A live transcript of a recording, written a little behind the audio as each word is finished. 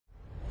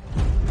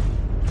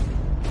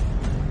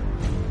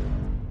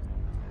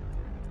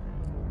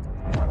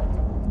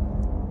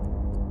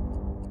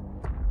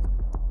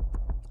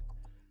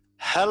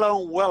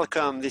Hello and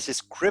welcome. This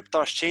is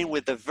Cryptochain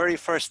with the very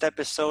first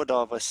episode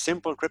of a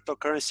simple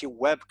cryptocurrency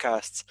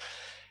webcast.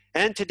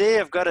 And today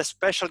I've got a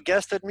special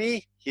guest with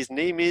me. His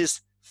name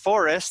is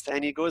Forrest,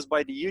 and he goes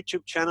by the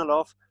YouTube channel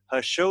of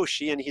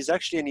Hashoshi, and he's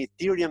actually an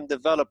Ethereum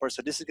developer.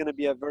 So this is going to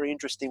be a very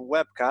interesting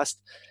webcast.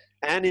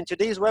 And in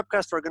today's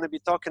webcast, we're going to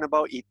be talking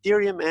about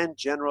Ethereum and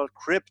general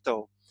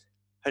crypto.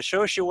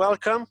 Hashoshi,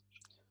 welcome.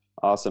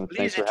 Awesome. Please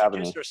Thanks for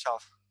having me. introduce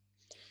yourself.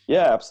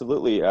 Yeah,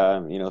 absolutely.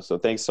 So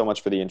thanks so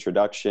much for the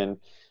introduction.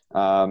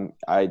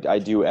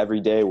 I do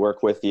every day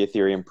work with the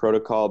Ethereum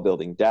protocol,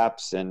 building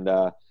dApps, and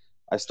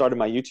I started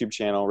my YouTube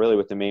channel really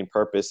with the main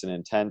purpose and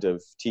intent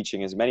of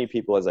teaching as many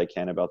people as I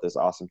can about this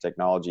awesome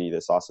technology,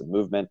 this awesome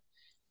movement,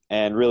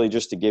 and really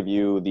just to give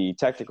you the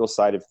technical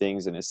side of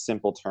things in as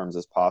simple terms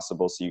as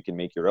possible so you can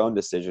make your own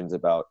decisions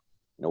about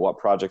what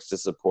projects to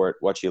support,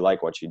 what you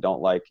like, what you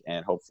don't like,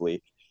 and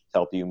hopefully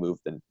help you move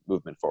the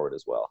movement forward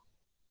as well.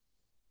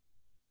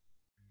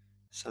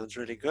 Sounds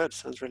really good.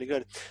 Sounds really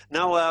good.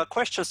 Now,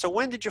 question. So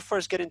when did you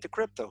first get into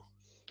crypto?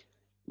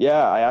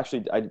 Yeah, I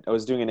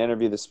was doing an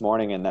interview this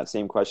morning and that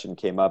same question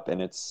came up,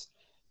 and it's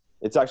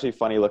actually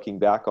funny looking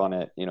back on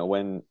it.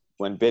 When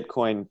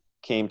Bitcoin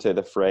came to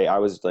the fray, I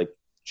was like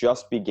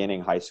just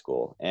beginning high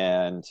school,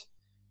 and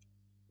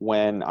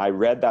when I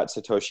read that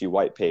Satoshi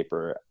white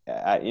paper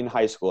in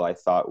high school, I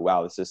thought,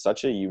 wow, this is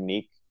such a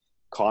unique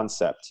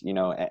concept,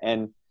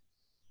 and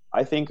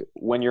I think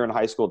when you're in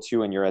high school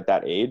too, and you're at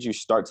that age, you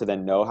start to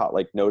then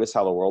notice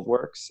how the world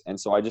works. And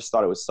so I just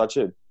thought it was such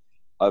a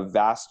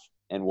vast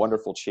and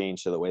wonderful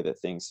change to the way that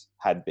things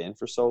had been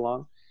for so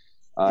long.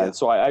 And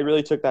so I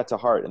really took that to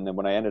heart. And then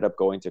when I ended up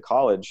going to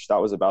college, that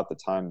was about the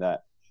time that,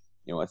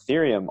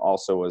 Ethereum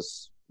also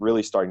was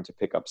really starting to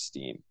pick up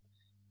steam.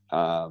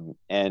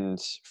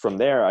 And from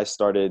there, I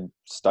started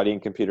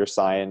studying computer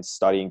science,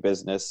 studying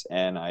business,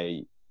 and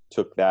I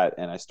took that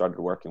and I started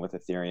working with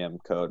Ethereum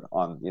code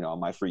on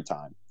my free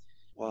time.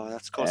 Wow,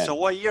 that's cool. So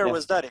what year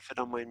was that, if you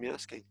don't mind me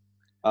asking?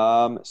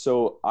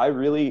 So I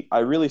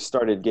really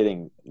started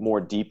getting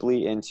more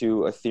deeply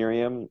into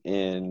Ethereum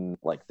in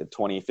like the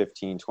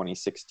 2015,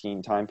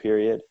 2016 time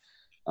period.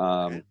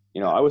 I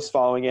was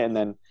following it, and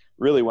then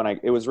really when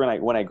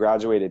I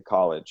graduated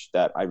college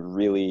that I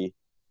really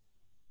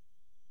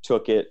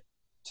took it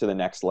to the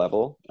next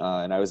level,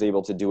 and I was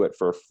able to do it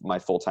for my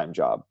full-time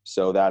job.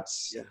 So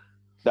that's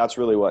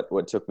really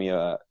what took me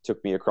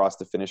across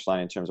the finish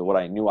line in terms of what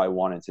I knew I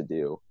wanted to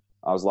do.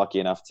 I was lucky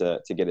enough to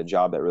get a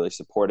job that really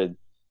supported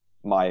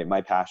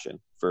my passion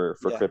for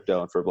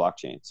crypto and for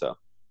blockchain. So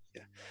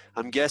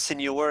I'm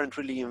guessing you weren't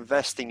really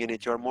investing in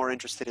it. You're more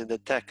interested in the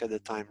tech at the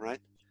time, right?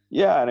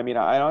 Yeah. And I mean,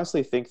 I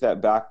honestly think that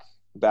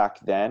back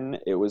then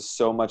it was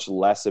so much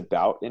less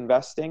about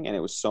investing, and it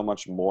was so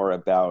much more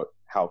about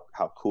how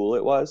cool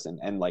it was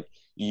and like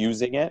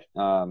using it.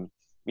 I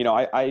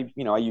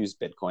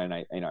used Bitcoin.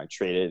 I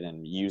traded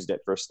and used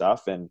it for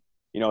stuff, and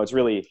it's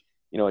really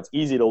it's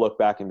easy to look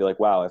back and be like,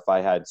 wow, if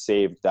I had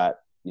saved that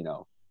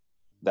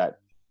that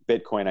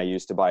Bitcoin I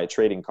used to buy a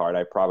trading card,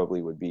 I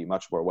probably would be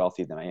much more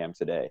wealthy than I am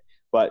today.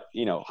 But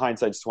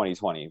hindsight's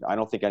 2020. I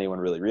don't think anyone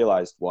really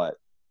realized what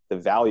the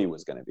value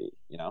was going to be.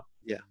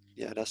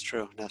 Yeah, that's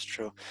true. That's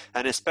true.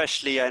 And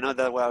especially, I know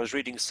that I was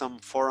reading some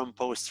forum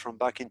posts from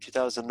back in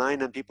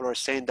 2009, and people are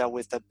saying that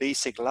with a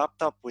basic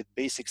laptop, with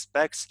basic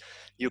specs,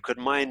 you could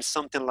mine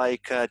something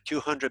like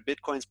 200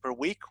 Bitcoins per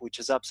week, which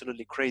is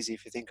absolutely crazy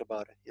if you think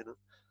about it,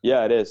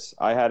 Yeah, it is.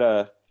 I had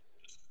a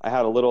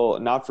little,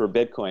 not for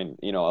Bitcoin,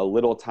 a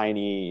little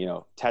tiny,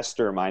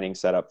 tester mining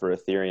setup for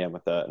Ethereum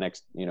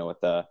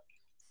with a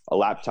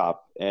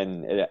laptop,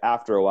 and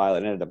after a while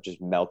it ended up just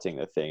melting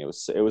the thing. It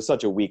was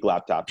such a weak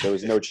laptop. There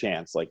was no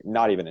chance, like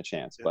not even a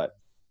chance. But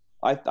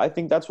I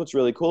think that's what's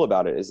really cool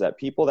about it, is that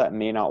people that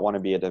may not want to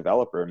be a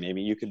developer,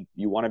 maybe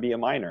you want to be a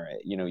miner,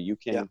 you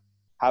can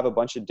have a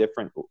bunch of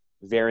different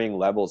varying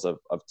levels of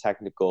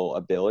technical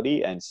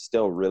ability and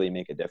still really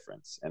make a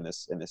difference in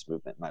this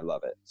movement. And I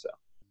love it. So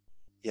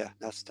yeah,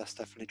 that's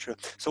definitely true.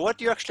 So what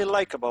do you actually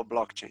like about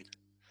blockchain?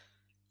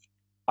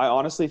 I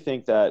honestly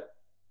think that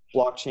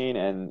blockchain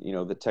and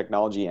the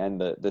technology and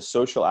the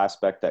social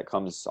aspect that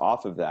comes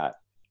off of that,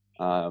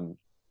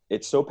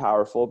 it's so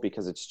powerful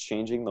because it's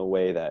changing the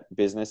way that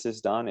business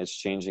is done. It's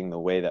changing the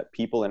way that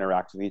people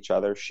interact with each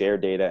other, share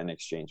data, and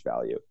exchange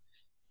value.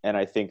 And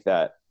I think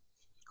that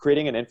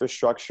creating an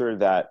infrastructure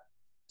that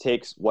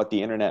takes what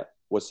the internet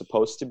was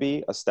supposed to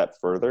be a step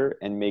further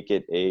and make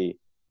it a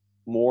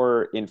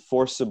more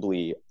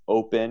enforceably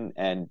open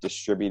and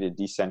distributed,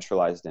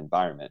 decentralized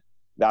environment,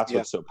 that's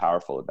what's so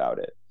powerful about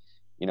it.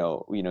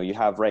 You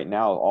have right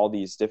now all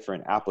these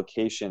different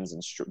applications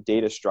and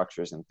data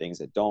structures and things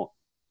that don't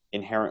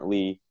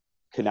inherently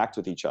connect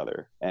with each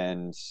other,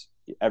 and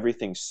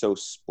everything's so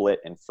split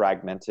and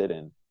fragmented.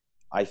 And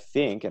I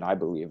think, and I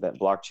believe that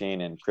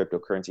blockchain and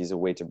cryptocurrency is a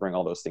way to bring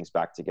all those things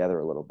back together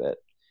a little bit,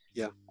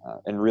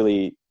 and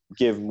really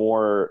give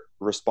more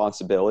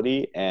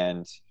responsibility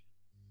and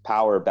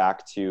power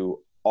back to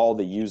all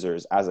the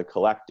users as a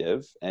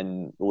collective,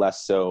 and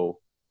less so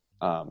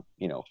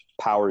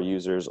power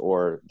users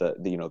or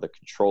the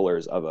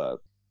controllers of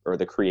or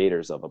the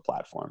creators of a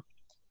platform.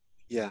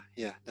 Yeah,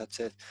 yeah, that's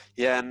it.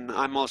 Yeah, and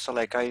I'm also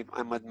like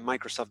I'm a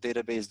Microsoft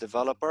database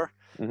developer,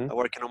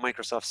 working on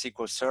Microsoft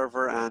SQL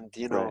Server, and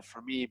Right.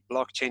 for me,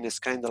 blockchain is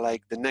kind of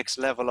like the next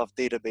level of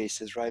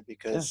databases, right? Yeah.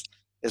 Because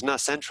it's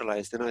not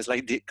centralized. It's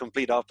like the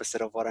complete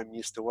opposite of what I'm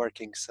used to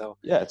working. So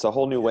Yeah, it's a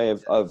whole new way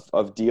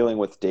of dealing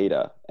with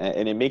data.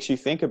 And it makes you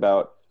think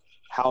about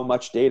how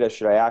much data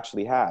should I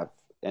actually have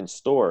and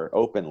store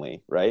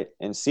openly, right?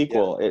 In yeah,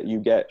 SQL, you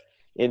get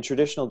in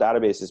traditional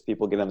databases,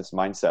 people get in this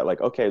mindset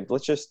like, okay,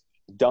 let's just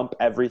dump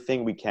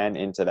everything we can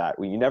into that.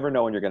 You never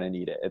know when you're going to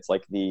need it. It's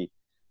like the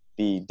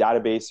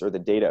database or the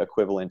data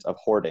equivalent of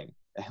hoarding,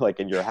 like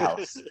in your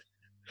house.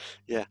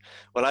 yeah.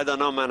 Well, I don't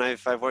know, man.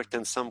 I've worked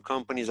in some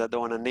companies. I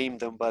don't want to name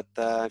them, but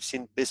I've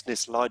seen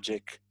business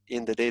logic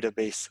in the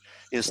database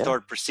in Yeah.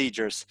 stored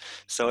procedures.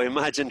 So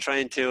imagine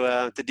trying to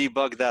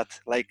debug that,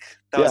 like Yeah.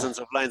 thousands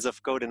of lines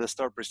of code in a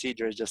stored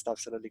procedure is just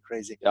absolutely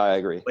crazy. Yeah, I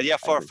agree. But yeah,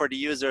 I agree. for the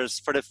users,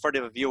 for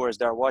the viewers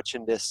that are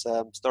watching this,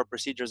 stored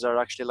procedures are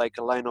actually like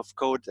a line of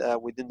code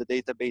within the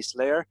database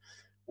layer,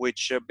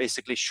 which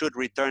basically should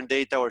return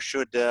data or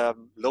should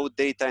load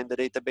data in the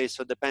database.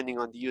 So depending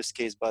on the use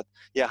case, but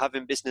yeah,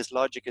 having business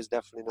logic is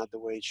definitely not the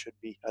way it should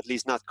be, at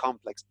least not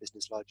complex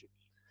business logic.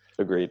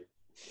 Agreed.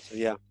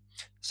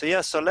 So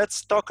yeah. So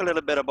let's talk a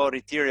little bit about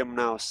Ethereum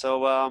now. So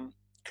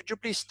could you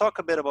please talk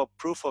a bit about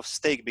proof of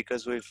stake,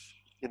 because we've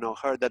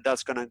heard that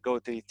that's going to go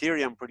to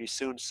Ethereum pretty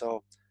soon.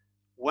 So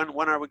when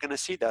are we going to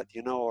see that?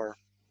 Or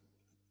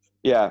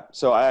Yeah,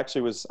 so I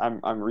actually I'm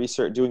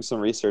doing some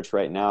research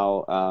right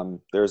now.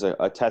 There's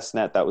a test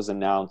net that was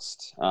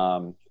announced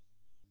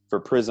for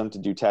Prism to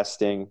do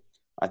testing.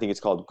 I think it's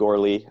called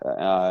Goerli,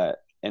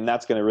 and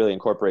that's going to really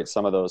incorporate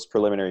some of those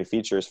preliminary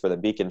features for the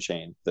beacon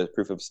chain, the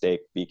proof of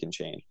stake beacon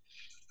chain.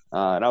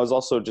 And I was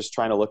also just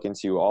trying to look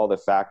into all the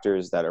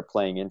factors that are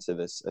playing into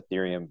this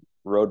Ethereum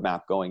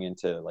roadmap going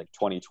into like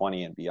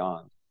 2020 and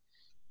beyond.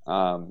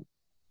 I'm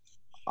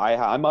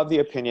of the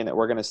opinion that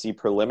we're going to see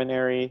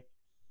preliminary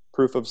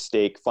proof of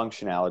stake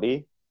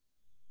functionality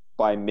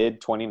by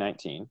mid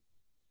 2019.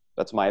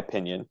 That's my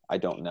opinion. I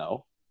don't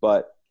know.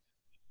 But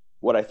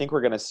what I think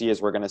we're going to see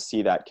is we're going to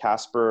see that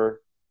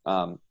Casper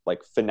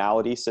like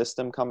finality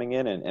system coming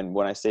in. And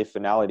when I say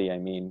finality, I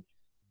mean,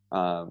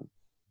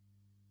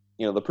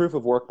 the proof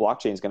of work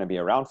blockchain is going to be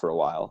around for a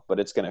while, but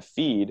it's going to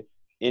feed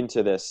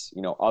into this,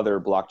 other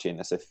blockchain,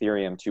 this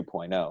Ethereum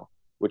 2.0,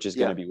 which is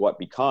going to be what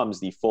becomes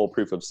the full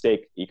proof of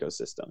stake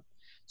ecosystem.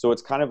 So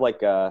it's kind of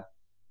like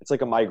it's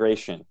like a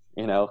migration,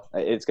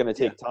 it's going to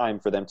take time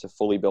for them to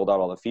fully build out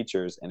all the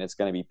features, and it's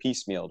going to be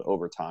piecemealed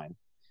over time.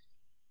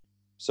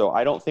 So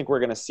I don't think we're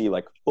going to see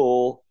like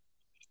full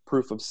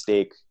proof of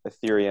stake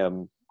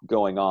Ethereum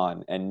going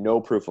on and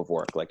no proof of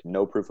work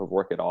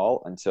at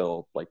all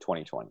until like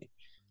 2020.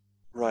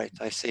 Right,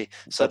 I see.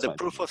 So the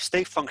proof of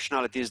stake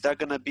functionality, is that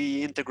going to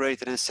be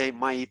integrated in, say,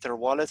 My Ether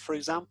wallet, for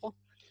example?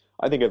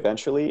 I think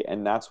eventually,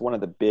 and that's one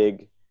of the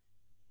big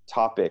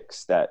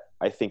topics that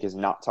I think is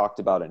not talked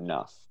about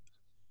enough.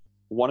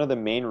 One of the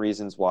main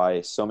reasons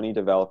why so many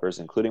developers,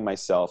 including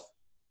myself,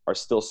 are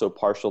still so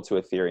partial to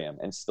Ethereum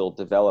and still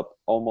develop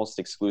almost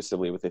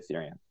exclusively with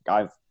Ethereum.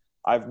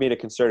 I've made a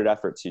concerted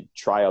effort to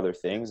try other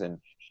things and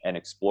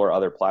explore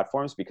other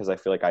platforms because I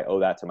feel like I owe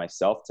that to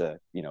myself to,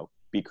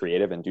 be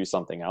creative and do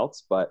something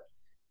else. But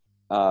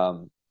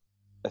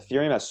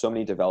Ethereum has so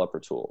many developer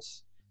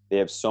tools. They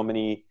have so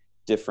many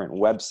different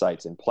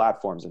websites and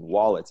platforms and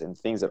wallets and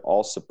things that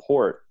all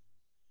support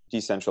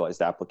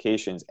decentralized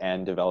applications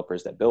and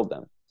developers that build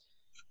them.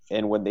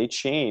 And when they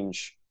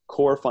change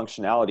core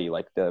functionality,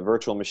 like the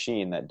virtual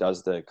machine that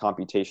does the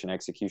computation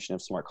execution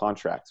of smart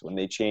contracts, when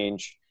they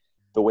change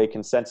the way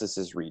consensus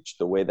is reached,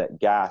 the way that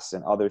gas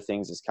and other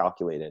things is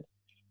calculated,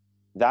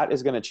 that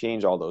is going to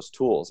change all those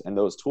tools. And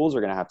those tools are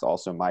going to have to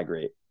also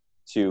migrate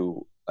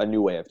to a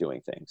new way of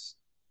doing things.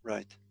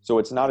 Right. So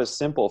it's not as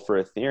simple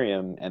for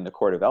Ethereum and the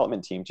core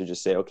development team to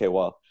just say, okay,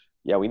 well,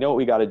 yeah, we know what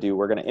we got to do.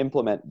 We're going to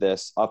implement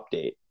this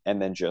update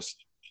and then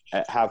just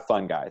have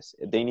fun, guys.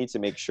 They need to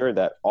make sure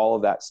that all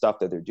of that stuff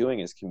that they're doing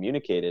is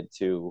communicated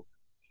to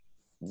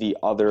the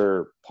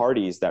other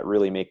parties that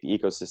really make the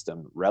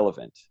ecosystem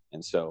relevant.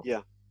 And so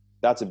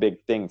that's a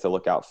big thing to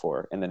look out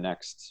for in the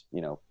next,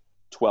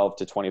 12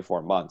 to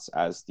 24 months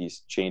as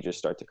these changes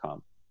start to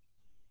come.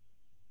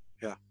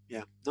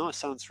 Yeah. No, it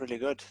sounds really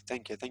good.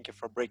 Thank you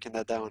for breaking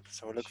that down.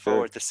 So we look Sure.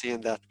 forward to seeing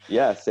that.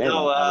 Yeah, same.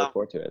 Now, I look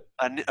forward to it.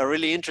 A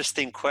really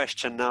interesting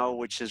question now,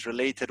 which is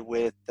related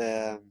with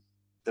the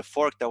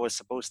fork that was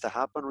supposed to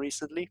happen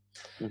recently.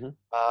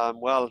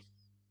 Well,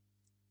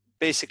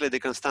 basically the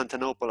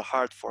Constantinople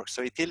Hard Fork.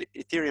 So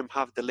Ethereum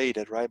have delayed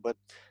it, right? But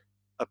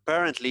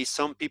apparently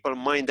some people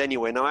mined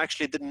anyway. Now, I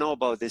actually didn't know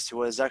about this. It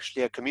was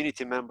actually a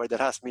community member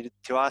that asked me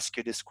to ask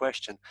you this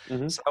question.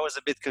 So I was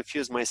a bit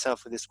confused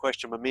myself with this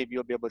question, but maybe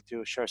you'll be able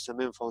to share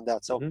some info on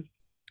that. So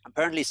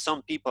apparently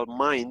some people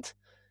mined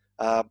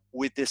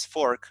with this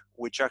fork,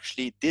 which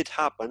actually did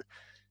happen.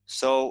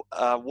 So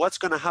what's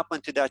going to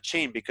happen to that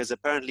chain? Because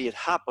apparently it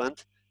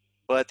happened,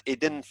 but it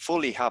didn't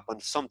fully happen,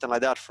 something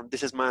like that.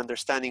 This is my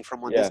understanding from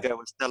what this Yeah. guy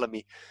was telling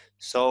me.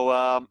 So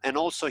and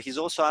also he's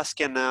also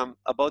asking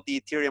about the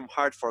Ethereum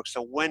hard fork. So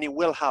when it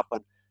will happen,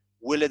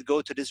 will it go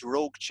to this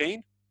rogue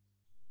chain?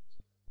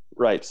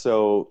 Right. So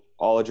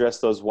I'll address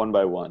those one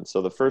by one. So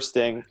the first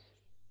thing,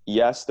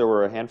 yes, there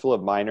were a handful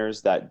of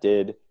miners that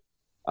did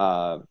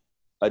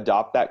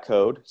adopt that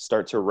code,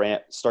 start to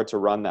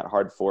run that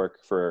hard fork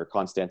for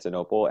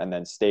Constantinople, and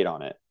then stayed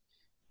on it.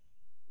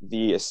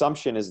 The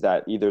assumption is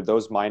that either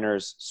those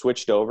miners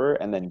switched over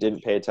and then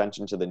didn't pay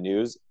attention to the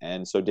news,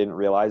 and so didn't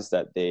realize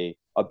that they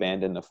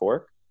abandoned the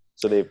fork.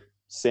 So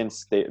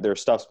their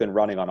stuff's been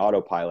running on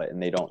autopilot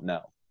and they don't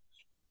know.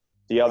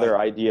 The other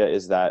idea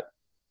is that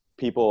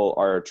people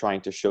are trying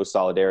to show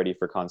solidarity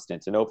for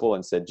Constantinople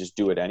and said, just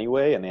do it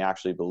anyway. And they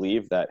actually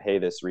believe that, hey,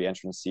 this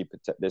reentrancy,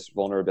 this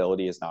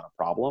vulnerability is not a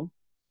problem.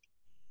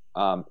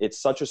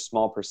 It's such a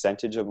small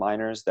percentage of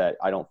miners that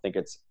I don't think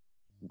it's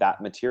that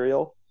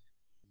material.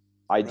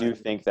 I do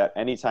think that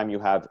anytime you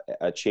have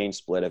a chain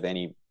split of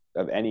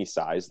any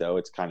size, though,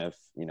 it's kind of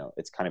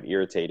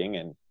irritating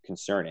and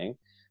concerning.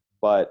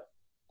 But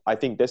I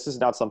think this is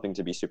not something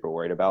to be super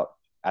worried about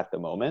at the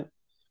moment.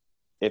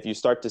 If you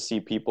start to see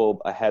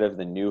people ahead of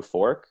the new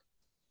fork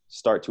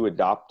start to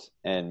adopt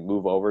and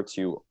move over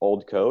to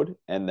old code,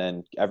 and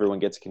then everyone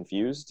gets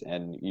confused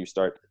and you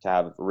start to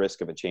have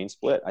risk of a chain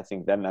split, I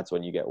think then that's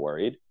when you get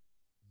worried.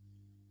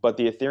 But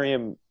the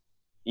Ethereum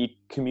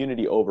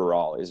community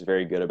overall is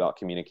very good about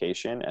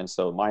communication, and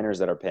so miners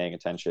that are paying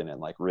attention and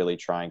like really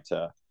trying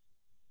to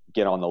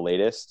get on the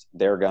latest,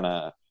 they're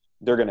gonna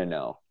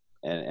know,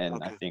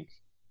 and I think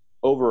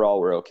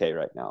overall we're okay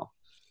right now.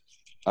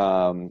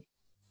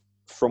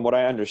 From what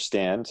I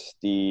understand,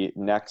 the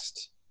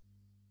next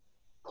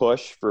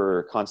push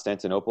for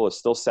Constantinople is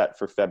still set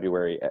for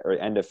February or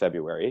end of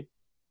February.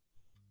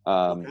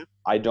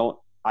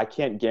 I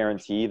can't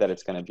guarantee that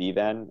it's going to be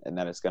then, and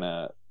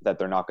that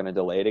they're not going to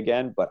delay it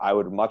again. But I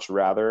would much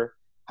rather,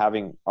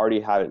 having already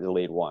had it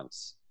delayed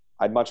once,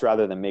 I'd much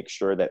rather than make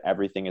sure that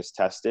everything is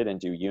tested and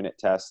do unit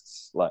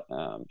tests,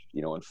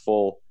 and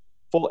full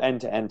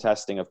end-to-end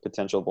testing of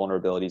potential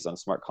vulnerabilities on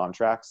smart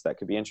contracts that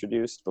could be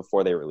introduced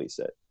before they release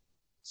it.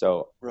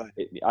 So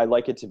I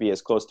like it to be as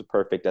close to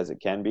perfect as it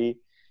can be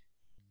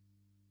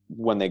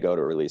when they go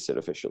to release it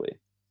officially.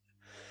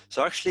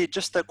 So actually,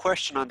 just a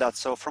question on that.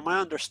 So from my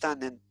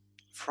understanding,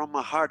 from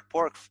a hard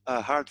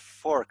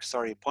fork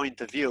point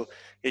of view,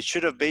 it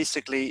should have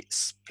basically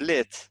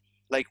split.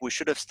 Like we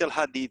should have still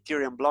had the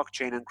Ethereum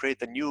blockchain and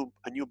create a new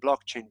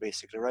blockchain,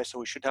 basically, right? So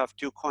we should have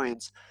two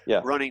coins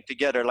running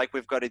together, like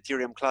we've got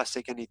Ethereum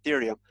Classic and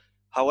Ethereum.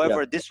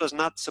 However, this was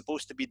not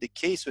supposed to be the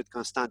case with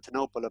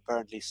Constantinople,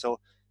 apparently. So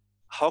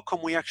how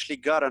come we actually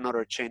got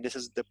another chain? This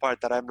is the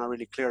part that I'm not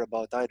really clear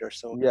about either.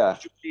 So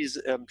could you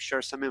please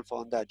share some info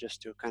on that,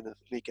 just to kind of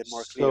make it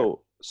more clear?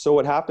 So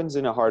what happens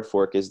in a hard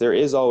fork is there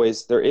is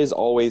always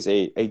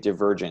a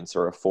divergence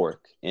or a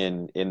fork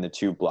in the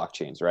two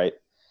blockchains, right?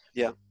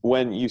 Yeah.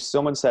 When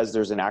someone says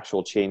there's an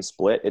actual chain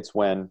split, it's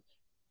when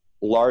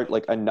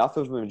enough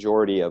of a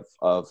majority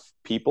of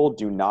people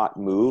do not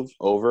move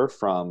over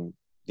from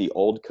the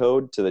old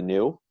code to the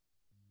new,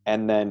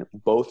 and then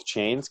both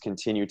chains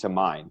continue to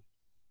mine.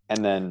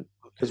 And then,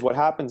 because what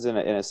happens in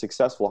a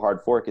successful hard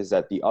fork is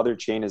that the other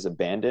chain is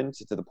abandoned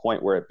to the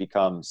point where it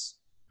becomes,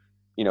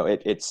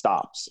 it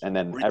stops, and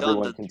then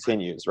everyone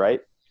continues, right?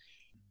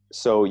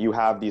 So you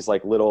have these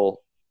like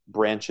little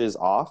branches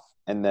off,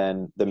 and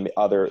then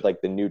the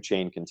new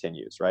chain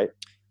continues, right?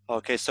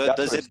 Okay, so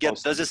does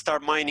it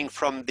start mining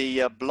from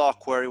the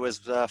block where it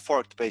was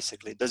forked,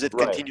 basically? Does it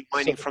continue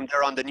mining from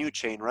there on the new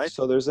chain, right?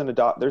 So there's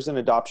an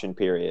adoption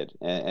period,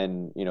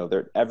 and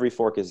every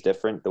fork is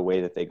different the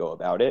way that they go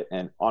about it,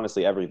 and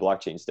honestly, every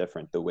blockchain is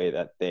different the way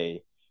that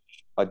they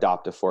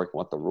adopt a fork and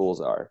what the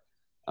rules are.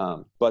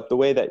 But the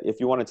way that,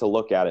 if you wanted to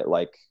look at it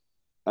like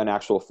an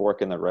actual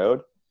fork in the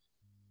road,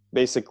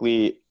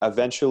 basically,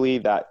 eventually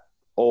that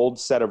old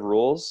set of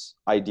rules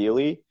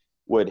ideally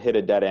would hit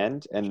a dead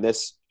end, and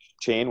this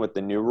chain with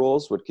the new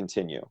rules would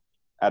continue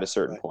at a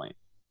certain point.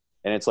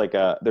 And it's like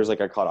there's like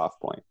a cutoff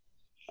point.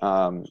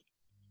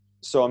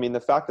 So I mean,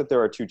 the fact that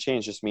there are two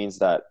chains just means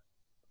that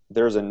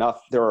there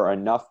are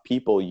enough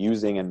people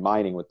using and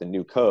mining with the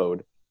new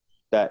code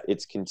that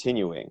it's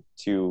continuing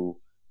to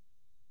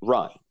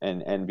run.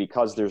 And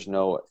because there's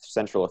no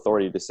central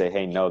authority to say,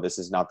 hey, no, this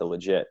is not the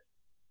legit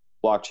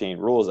blockchain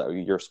rules that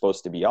you're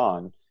supposed to be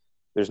on,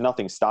 there's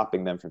nothing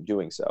stopping them from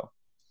doing so.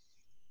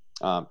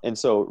 And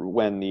so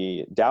when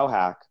the DAO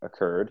hack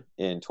occurred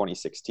in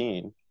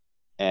 2016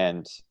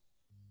 and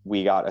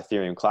we got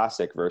Ethereum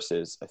Classic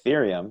versus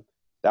Ethereum,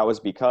 that was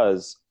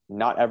because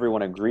not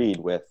everyone agreed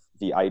with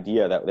the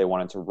idea that they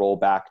wanted to roll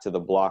back to the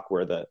block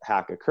where the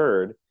hack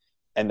occurred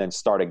and then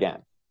start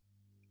again.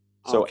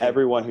 So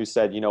everyone who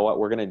said, you know what,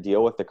 we're going to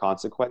deal with the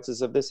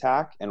consequences of this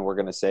hack and we're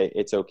going to say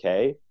it's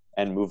okay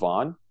and move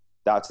on,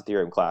 that's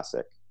Ethereum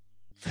Classic.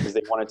 Because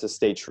they wanted to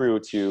stay true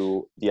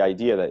to the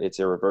idea that it's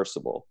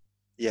irreversible.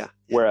 Yeah.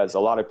 Whereas a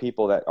lot of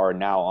people that are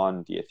now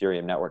on the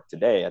Ethereum network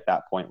today at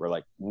that point were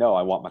like, no,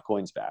 I want my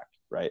coins back,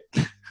 right?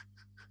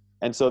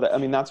 And so that, I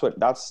mean, that's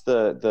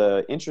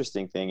the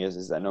interesting thing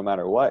is that no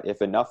matter what,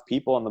 if enough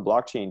people on the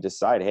blockchain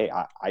decide, hey,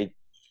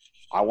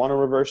 I want to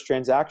reverse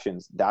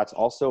transactions, that's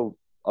also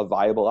a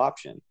viable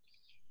option.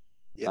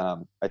 Yeah.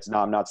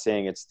 I'm not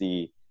saying it's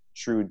the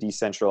true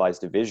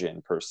decentralized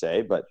division per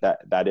se, but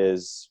it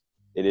is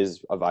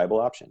a viable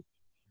option.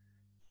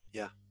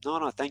 Yeah.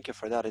 No, thank you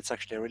for that. It's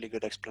actually a really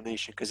good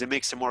explanation because it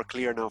makes it more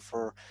clear now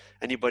for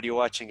anybody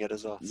watching it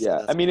as well. So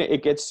Yeah. I mean,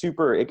 it gets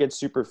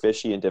super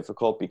fishy and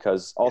difficult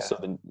because also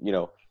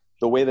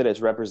the way that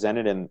it's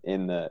represented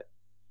in the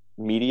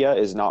media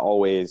is not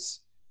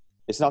always,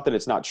 it's not that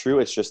it's not true.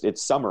 It's just,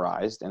 it's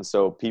summarized. And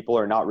so people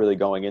are not really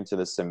going into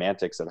the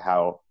semantics of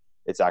how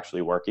it's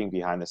actually working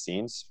behind the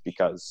scenes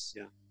because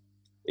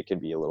it can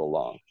be a little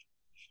long.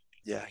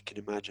 Yeah, I can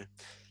imagine.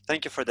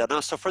 Thank you for that.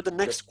 Now, so for the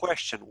next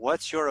question,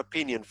 what's your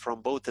opinion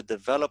from both a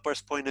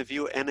developer's point of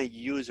view and a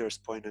user's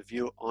point of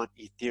view on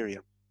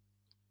Ethereum?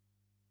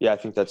 Yeah, I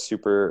think that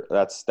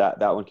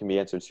one can be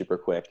answered super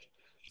quick.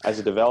 As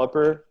a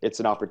developer, it's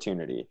an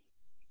opportunity.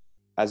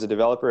 As a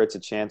developer, it's a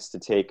chance to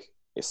take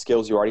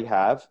skills you already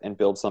have and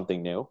build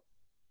something new,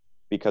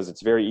 because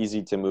it's very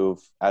easy to move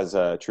as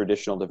a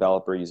traditional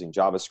developer using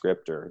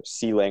JavaScript or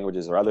C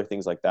languages or other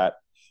things like that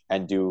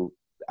and build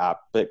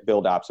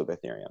apps with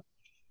Ethereum.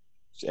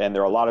 And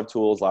there are a lot of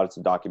tools, lots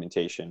of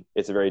documentation.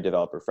 It's very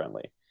developer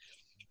friendly.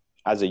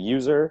 As a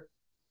user,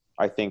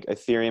 I think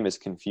Ethereum is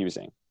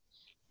confusing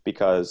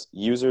because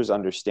users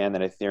understand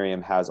that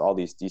Ethereum has all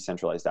these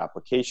decentralized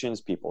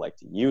applications. People like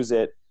to use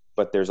it,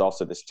 but there's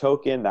also this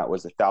token that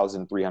was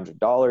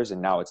 $1,300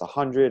 and now it's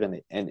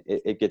 $100, and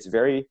it gets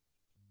very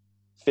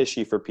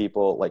fishy for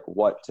people, like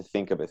what to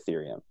think of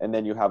Ethereum. And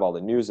then you have all the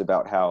news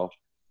about how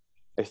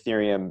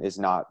Ethereum is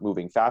not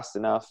moving fast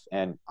enough,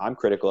 and I'm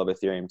critical of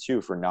Ethereum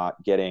too for not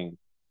getting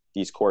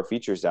these core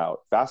features out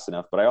fast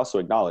enough, but I also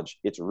acknowledge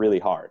it's really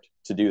hard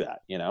to do that,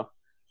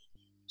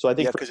 So I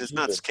think because it's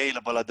not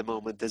scalable at the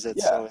moment, is it?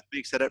 Yeah. So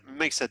it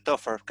makes it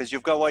tougher because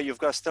you've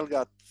still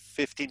got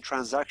 15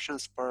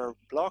 transactions per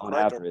block, on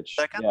right? average.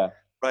 Or second? Yeah.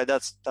 Right,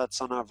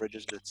 that's on average,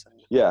 isn't it? So,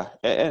 yeah.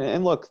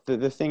 And look,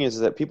 the thing is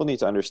that people need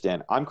to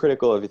understand, I'm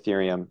critical of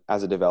Ethereum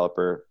as a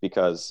developer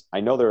because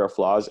I know there are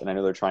flaws and I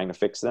know they're trying to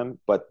fix them,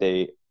 but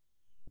they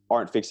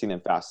aren't fixing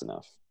them fast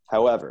enough.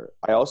 However,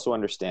 I also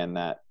understand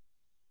that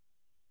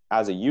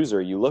as a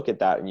user, you look at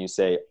that and you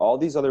say, all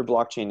these other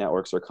blockchain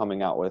networks are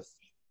coming out with,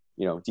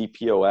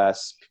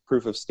 DPoS,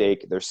 proof of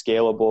stake, they're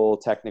scalable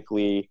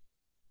technically.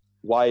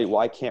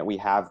 Why can't we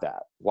have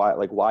that?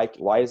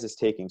 Why is this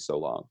taking so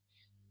long?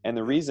 And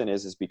the reason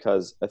is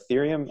because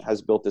Ethereum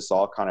has built this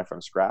all kind of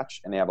from scratch,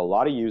 and they have a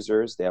lot of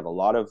users. They have a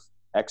lot of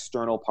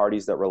external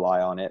parties that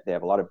rely on it. They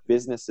have a lot of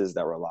businesses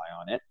that rely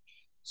on it.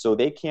 So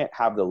they can't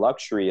have the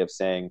luxury of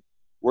saying,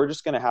 we're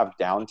just going to have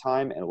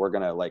downtime and we're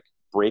going to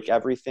break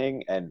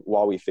everything and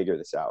while we figure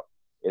this out.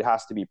 It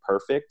has to be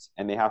perfect,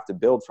 and they have to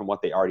build from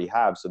what they already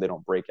have so they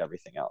don't break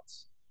everything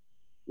else.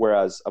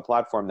 Whereas a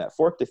platform that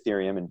forked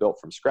Ethereum and built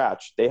from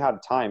scratch, they had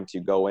time to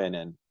go in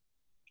and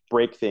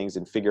break things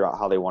and figure out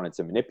how they wanted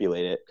to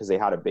manipulate it because they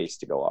had a base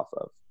to go off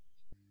of.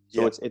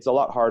 So it's a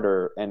lot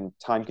harder and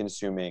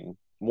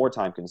more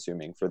time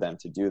consuming for them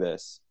to do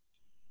this.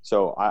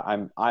 So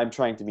I'm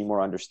trying to be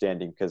more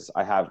understanding because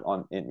I have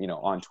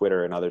on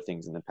Twitter and other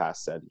things in the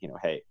past said,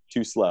 hey,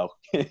 too slow,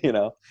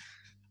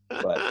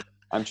 but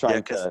I'm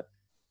trying to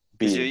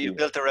because you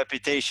built a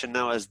reputation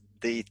now as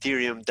the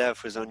Ethereum dev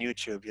who's on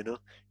YouTube,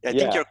 I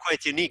think you're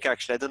quite unique,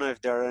 actually. I don't know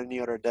if there are any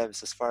other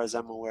devs as far as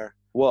I'm aware.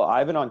 Well,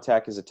 Ivan on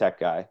Tech is a tech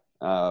guy.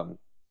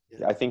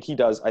 I think he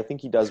does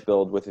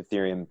build with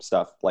Ethereum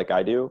stuff like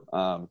I do.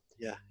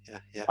 Yeah.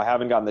 I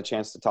haven't gotten the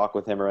chance to talk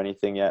with him or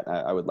anything yet.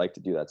 I would like to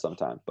do that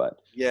sometime, but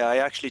yeah, I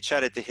actually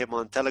chatted to him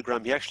on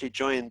Telegram. He actually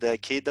joined the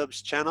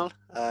K-Dub's channel,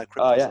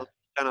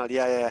 channel.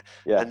 Yeah.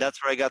 And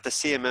that's where I got to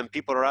see him. And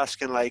people are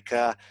asking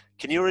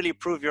can you really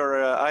prove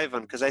you're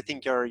Ivan? Because I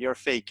think you're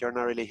fake. You're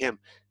not really him.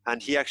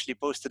 And he actually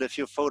posted a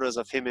few photos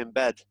of him in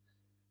bed.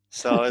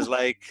 So it's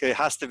it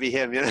has to be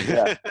him,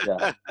 Yeah.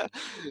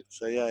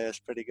 So it's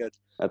pretty good.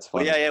 That's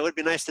funny. Well, it would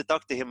be nice to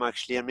talk to him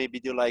actually, and maybe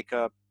do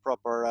a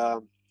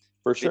proper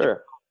for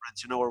sure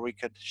conference, where we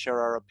could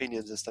share our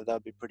opinions and stuff. That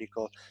would be pretty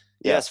cool.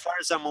 Yeah, as far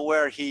as I'm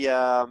aware, he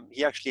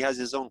actually has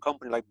his own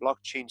company, like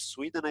Blockchain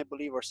Sweden, I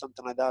believe, or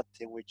something like that,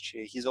 in which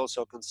he's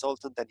also a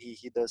consultant and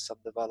he does some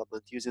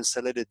development using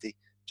Solidity,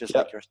 just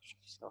like yours.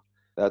 So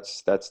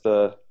that's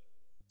the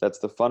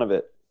fun of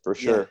it for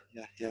sure.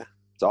 Yeah.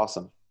 It's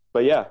awesome.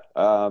 But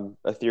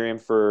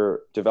Ethereum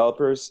for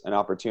developers, an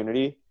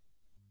opportunity,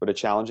 but a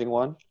challenging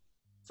one.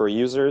 For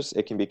users,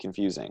 it can be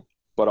confusing,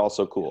 but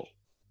also cool.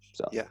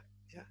 So yeah,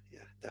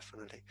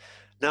 definitely.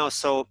 Now,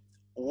 so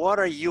what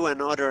are you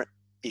and other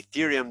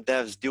Ethereum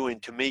devs doing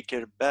to make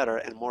it better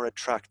and more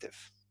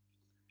attractive?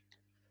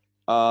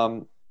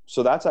 So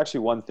that's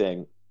actually one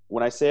thing.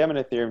 When I say I'm an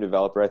Ethereum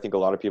developer, I think a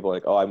lot of people are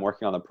like, oh, I'm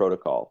working on the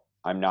protocol.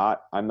 I'm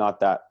not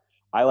that.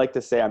 I like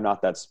to say I'm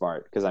not that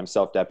smart because I'm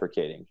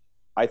self-deprecating.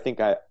 I think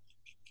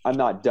I'm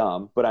not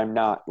dumb, but I'm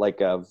not like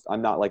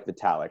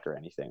Vitalik or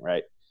anything,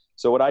 right?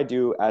 So what I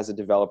do as a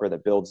developer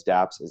that builds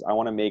dApps is I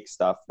want to make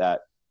stuff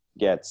that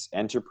gets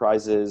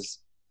enterprises,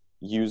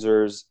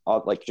 users,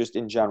 like just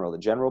in general, the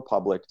general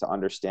public, to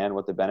understand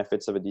what the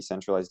benefits of a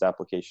decentralized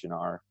application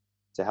are,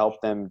 to help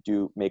them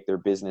make their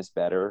business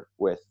better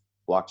with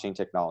blockchain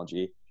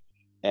technology,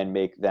 and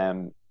make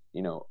them,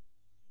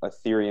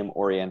 Ethereum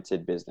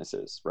oriented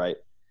businesses, right?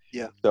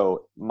 Yeah.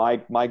 So my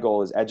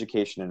goal is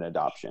education and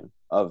adoption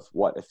of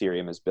what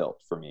Ethereum has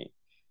built for me.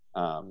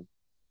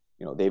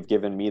 They've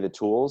given me the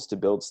tools to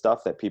build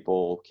stuff that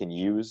people can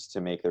use to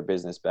make their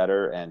business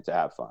better and to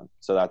have fun.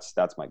 So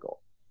that's my goal.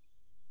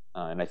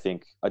 And I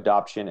think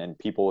adoption and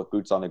people with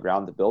boots on the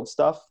ground to build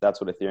stuff, that's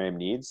what Ethereum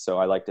needs. So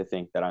I like to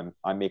think that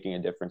I'm making a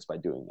difference by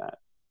doing that.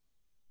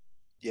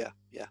 Yeah.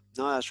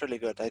 No, that's really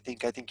good. I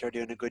think you're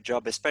doing a good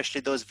job,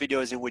 especially those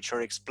videos in which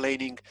you're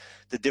explaining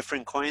the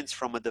different coins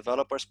from a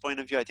developer's point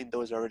of view. I think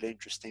those are really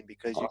interesting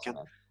because Awesome, you can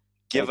man.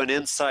 give an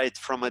insight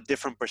from a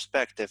different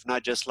perspective,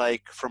 not just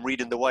like from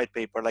reading the white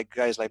paper, like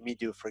guys like me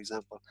do, for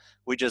example.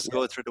 We just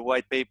go through the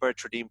white paper,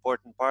 through the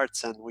important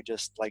parts, and we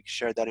just like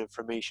share that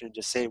information and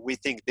just say, we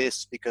think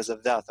this because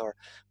of that.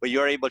 But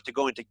you're able to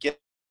go into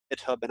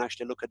GitHub and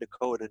actually look at the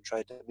code and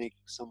try to make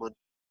someone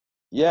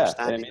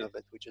understanding of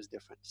it, which is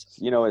different.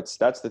 So.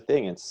 That's the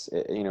thing.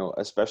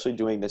 Especially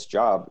doing this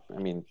job. I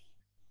mean,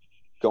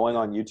 going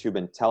on YouTube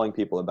and telling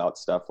people about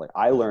stuff, like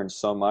I learned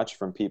so much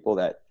from people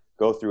that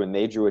go through and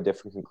they drew a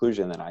different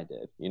conclusion than I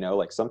did.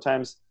 Like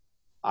sometimes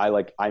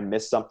I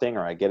miss something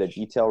or I get a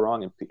detail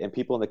wrong, and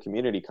people in the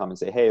community come and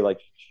say, hey, like,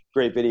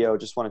 great video,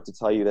 just wanted to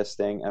tell you this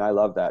thing. And I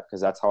love that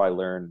because that's how I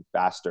learn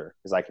faster,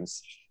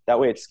 because that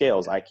way it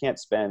scales. I can't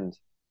spend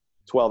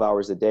 12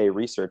 hours a day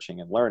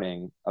researching and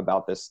learning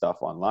about this stuff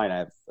online. I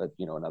have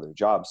another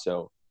job.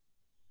 So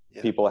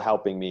people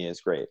helping me is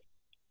great.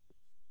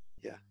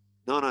 Yeah.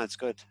 No, it's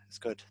good. It's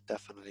good.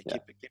 Definitely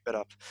keep it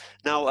up.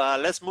 Now,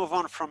 let's move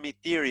on from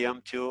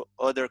Ethereum to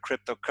other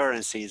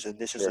cryptocurrencies. And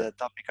this is a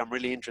topic I'm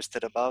really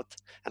interested about,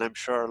 and I'm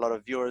sure a lot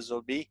of viewers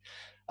will be.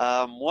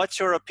 What's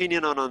your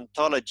opinion on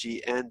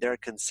Ontology and their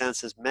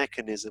consensus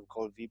mechanism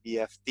called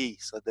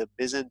VBFT? So the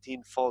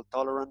Byzantine fault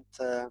tolerant,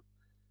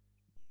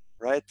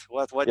 right?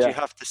 What do you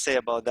have to say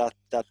about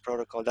that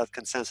protocol, that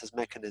consensus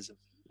mechanism?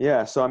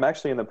 Yeah, so I'm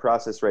actually in the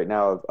process right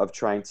now of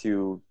trying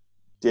to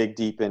dig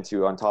deep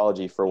into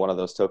Ontology for one of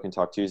those Token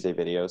Talk Tuesday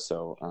videos.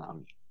 So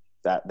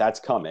that's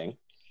coming.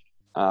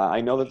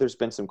 I know that there's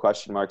been some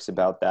question marks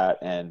about that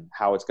and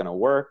how it's going to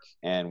work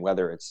and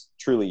whether it's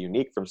truly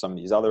unique from some of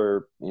these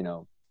other,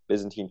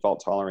 Byzantine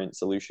fault tolerant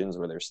solutions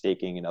where they're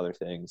staking and other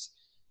things,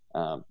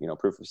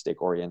 proof of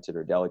stake oriented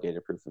or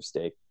delegated proof of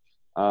stake.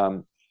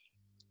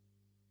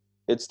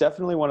 It's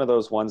definitely one of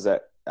those ones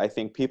that I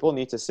think people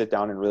need to sit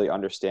down and really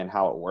understand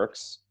how it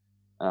works.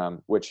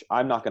 Which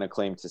I'm not going to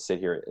claim to sit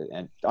here,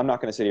 and I'm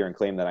not going to sit here and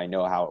claim that I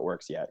know how it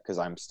works yet because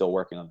I'm still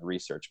working on the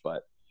research.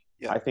 But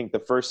I think the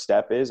first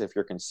step is, if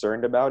you're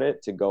concerned about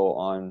it, to go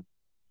on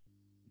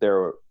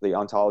the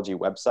Ontology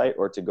website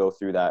or to go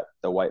through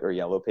the white or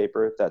yellow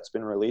paper that's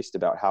been released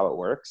about how it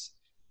works,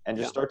 and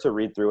just start to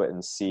read through it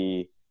and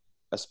see,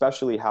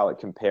 especially how it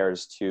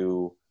compares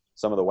to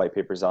some of the white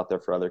papers out there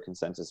for other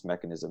consensus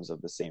mechanisms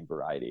of the same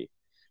variety.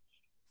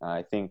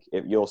 I think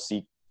you'll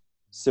see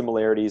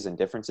similarities and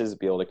differences,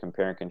 be able to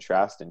compare and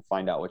contrast and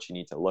find out what you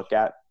need to look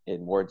at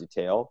in more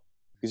detail,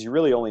 because you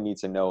really only need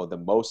to know the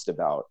most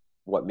about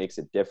what makes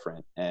it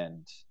different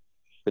and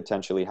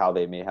potentially how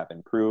they may have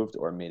improved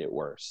or made it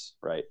worse,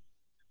 right?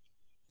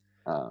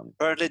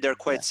 Apparently they're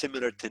quite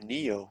similar to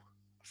Neo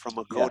from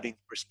a coding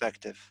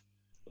perspective.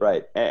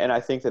 Right. And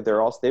I think that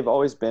they've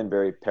always been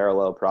very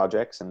parallel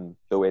projects in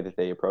the way that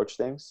they approach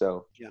things.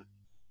 So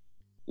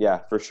yeah,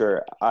 for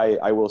sure.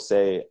 I will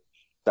say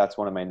that's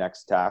one of my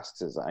next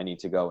tasks is I need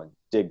to go and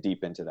dig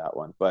deep into that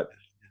one. But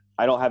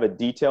I don't have a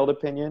detailed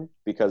opinion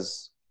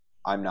because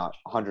I'm not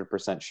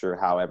 100% sure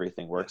how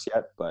everything works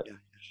yet, but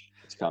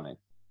it's coming.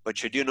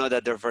 But you do know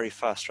that they're very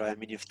fast, right? I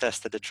mean, you've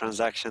tested the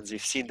transactions.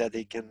 You've seen that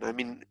they can, I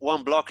mean,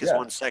 one block is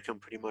 1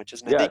 second pretty much,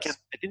 isn't it? I think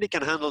they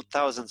can handle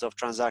thousands of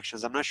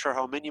transactions. I'm not sure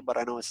how many, but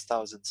I know it's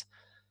thousands.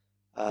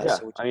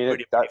 So I mean,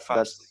 pretty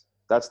fast.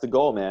 that's the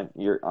goal, man.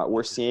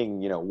 We're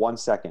seeing, 1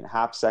 second,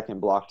 half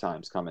second block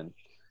times coming.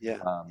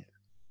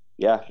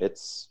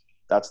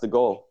 That's the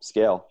goal,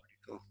 scale.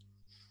 Cool.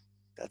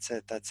 That's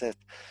it.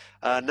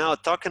 Now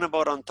talking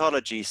about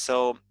Ontology.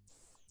 So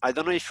I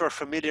don't know if you're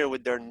familiar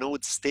with their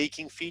node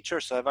staking feature.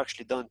 So I've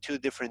actually done 2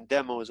 different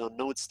demos on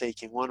node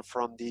staking, one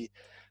from the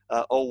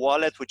O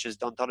wallet, which is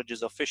the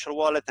Ontology's official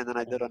wallet. And then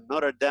I did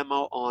another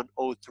demo on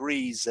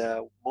O3's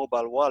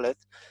mobile wallet,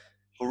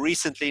 who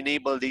recently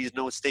enabled these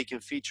node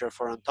staking feature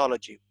for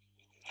Ontology.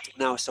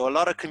 Now, so a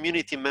lot of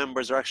community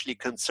members are actually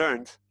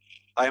concerned.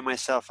 I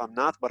myself am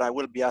not, but I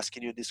will be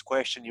asking you this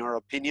question, your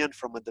opinion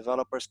from a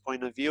developer's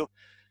point of view,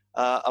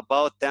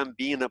 about them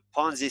being a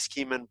Ponzi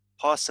scheme and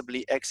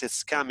possibly exit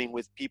scamming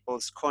with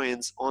people's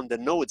coins on the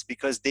nodes,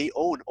 because they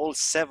own all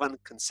 7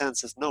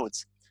 consensus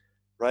nodes,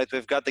 right?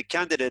 We've got the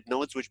candidate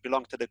nodes, which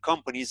belong to the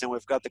companies, and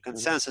we've got the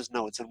consensus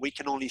nodes, and we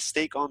can only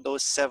stake on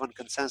those 7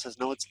 consensus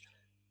nodes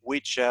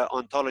which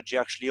ontology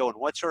actually own.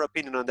 What's your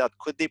opinion on that?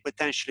 Could they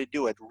potentially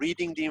do it?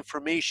 Reading the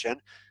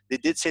information, they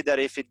did say that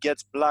if it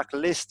gets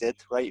blacklisted,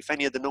 right, if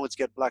any of the nodes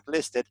get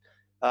blacklisted,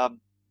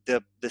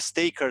 the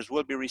stakers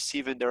will be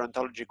receiving their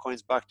ontology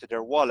coins back to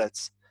their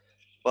wallets.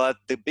 But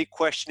the big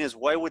question is,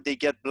 why would they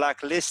get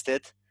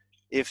blacklisted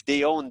if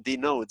they own the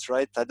nodes,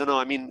 right? I don't know.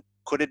 I mean,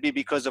 could it be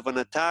because of an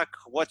attack?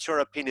 What's your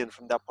opinion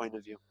from that point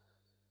of view?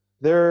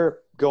 They're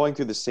going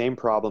through the same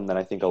problem that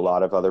I think a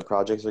lot of other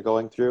projects are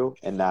going through,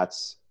 and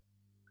that's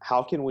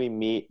how can we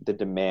meet the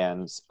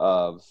demands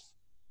of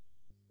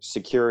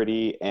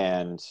security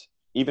and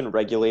even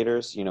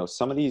regulators? You know,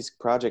 some of these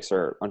projects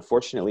are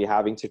unfortunately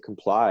having to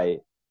comply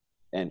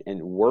and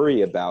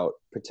worry about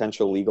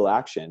potential legal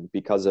action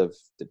because of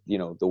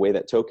the way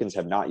that tokens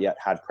have not yet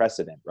had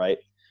precedent, right?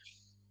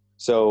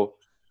 So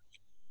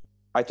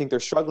I think they're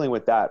struggling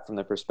with that from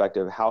the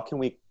perspective, how can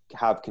we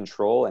have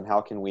control and how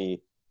can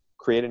we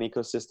create an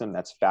ecosystem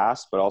that's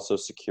fast but also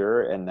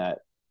secure, and that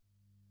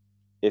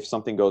if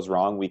something goes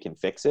wrong we can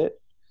fix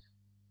it.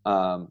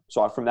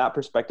 So from that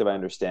perspective I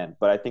understand,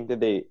 but I think that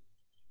they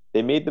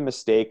made the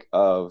mistake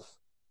of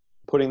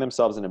putting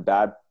themselves in a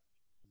bad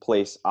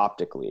place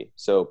optically.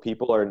 So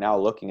people are now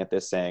looking at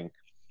this saying,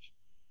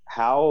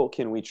 how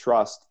can we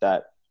trust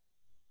that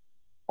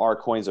our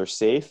coins are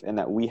safe and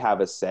that we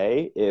have a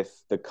say if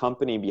the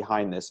company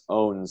behind this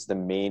owns the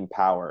main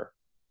power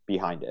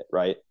behind it,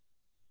 right?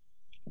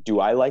 Do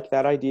I like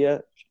that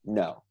idea?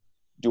 No.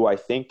 Do I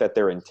think that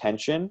their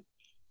intention,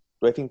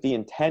 do I think the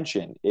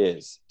intention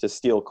is to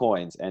steal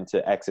coins and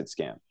to exit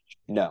scam?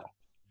 No.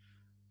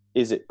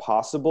 Is it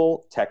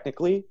possible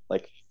technically?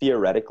 Like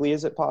theoretically,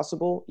 is it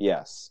possible?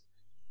 Yes.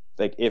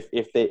 Like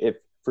if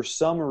for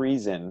some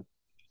reason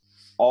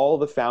all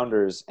the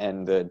founders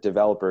and the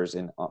developers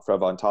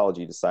from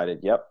Ontology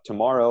decided, yep,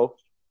 tomorrow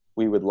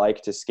we would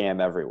like to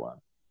scam everyone.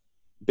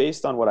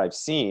 Based on what I've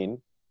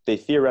seen, they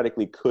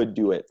theoretically could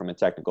do it from a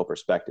technical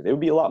perspective. It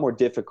would be a lot more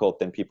difficult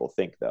than people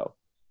think, though,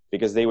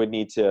 because they would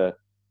need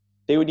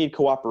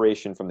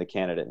cooperation from the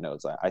candidate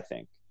nodes, I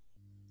think.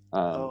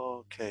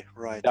 Okay,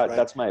 right.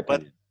 That's my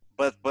opinion.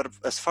 But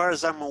as far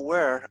as I'm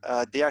aware,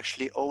 they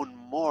actually own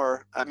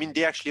more. I mean,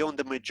 they actually own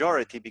the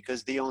majority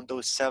because they own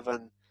those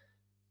 7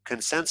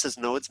 consensus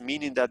nodes,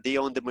 meaning that they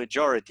own the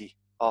majority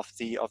of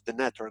the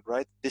network,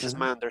 right? This is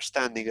my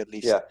understanding, at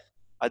least. Yeah.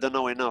 I don't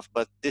know enough,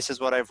 but this is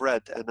what I've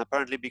read, and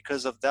apparently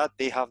because of that,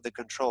 they have the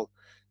control.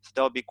 So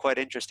that would be quite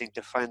interesting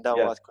to find out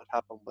what could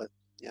happen. But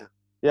yeah.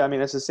 Yeah, I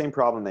mean, it's the same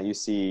problem that you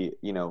see,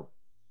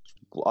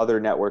 other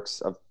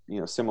networks of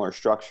similar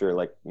structure,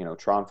 like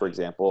Tron, for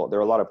example. There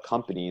are a lot of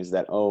companies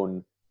that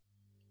own,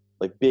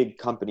 like big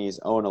companies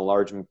own a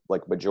large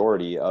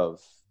majority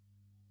of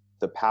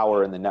the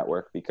power in the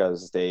network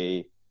because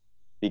they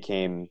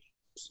became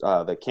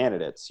the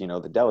candidates,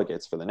 the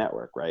delegates for the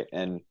network, right?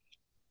 And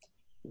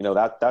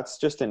that's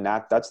just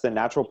that's the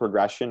natural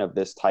progression of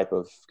this type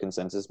of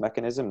consensus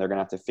mechanism. They're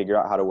gonna have to figure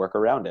out how to work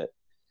around it.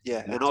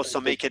 Yeah, and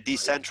also make it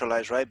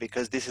decentralized, right?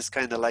 Because this is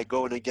kind of like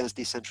going against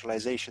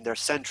decentralization. They're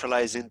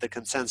centralizing the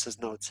consensus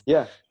nodes.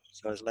 Yeah.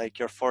 So it's like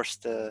you're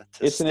forced to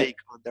stake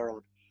on their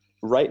own.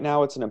 Right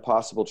now, it's an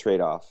impossible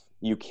trade-off.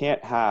 You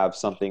can't have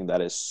something that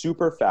is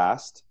super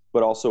fast,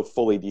 but also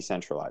fully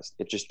decentralized.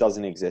 It just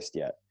doesn't exist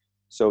yet.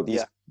 So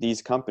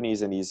these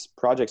companies and these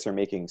projects are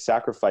making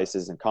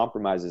sacrifices and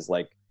compromises,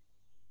 like,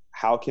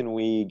 how can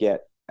we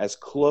get as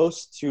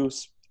close to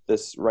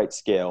this right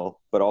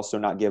scale, but also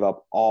not give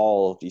up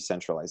all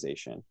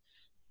decentralization?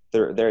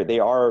 They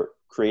are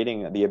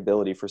creating the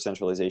ability for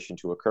centralization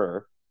to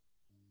occur.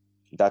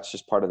 That's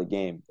just part of the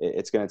game.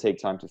 It's going to take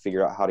time to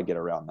figure out how to get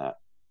around that.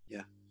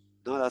 Yeah.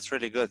 No, that's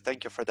really good.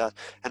 Thank you for that.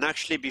 And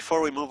actually,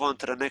 before we move on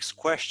to the next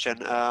question,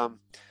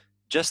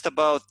 just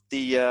about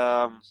the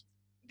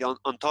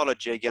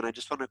ontology again, I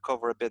just want to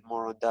cover a bit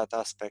more on that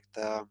aspect.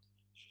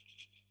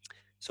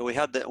 So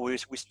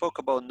we spoke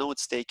about node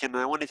stake, and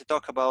I wanted to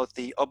talk about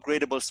the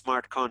upgradable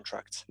smart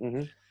contracts.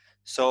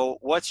 So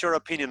what's your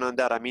opinion on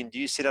that? I mean, do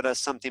you see that as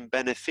something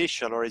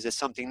beneficial, or is it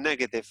something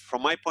negative?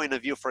 From my point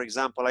of view, for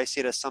example, I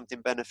see it as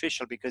something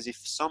beneficial, because if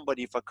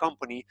a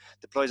company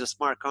deploys a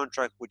smart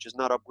contract which is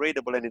not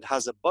upgradable and it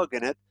has a bug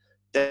in it,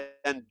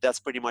 then that's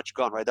pretty much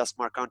gone, right? That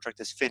smart contract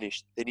is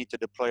finished. They need to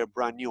deploy a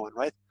brand new one,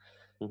 right?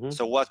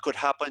 So what could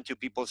happen to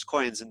people's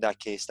coins in that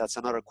case? That's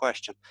another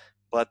question.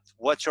 But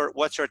what's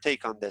your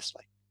take on this?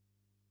 Like,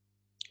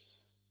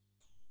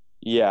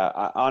 yeah,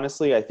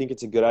 honestly, I think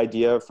it's a good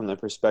idea from the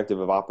perspective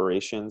of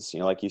operations.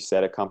 Like you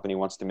said, a company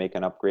wants to make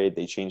an upgrade,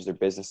 they change their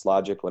business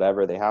logic,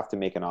 whatever, they have to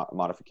make a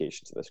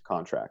modification to this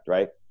contract,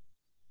 right?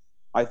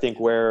 I think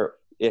where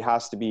it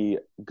has to be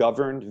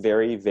governed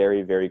very,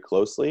 very, very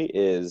closely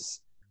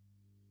is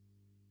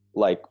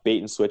like bait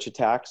and switch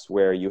attacks,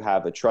 where you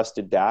have a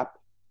trusted DApp,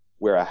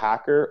 where a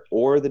hacker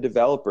or the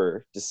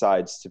developer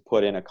decides to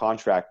put in a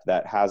contract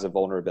that has a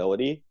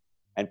vulnerability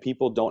and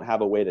people don't have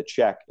a way to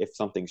check if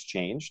something's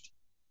changed.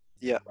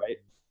 Yeah. Right.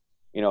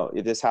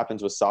 This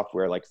happens with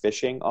software like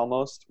phishing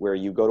almost, where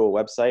you go to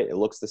a website, it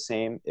looks the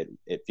same,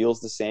 it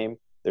feels the same,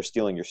 they're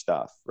stealing your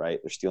stuff, right?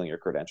 They're stealing your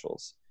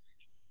credentials.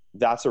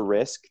 That's a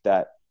risk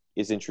that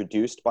is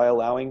introduced by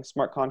allowing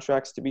smart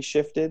contracts to be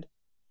shifted.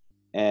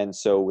 And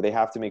so they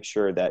have to make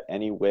sure that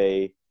any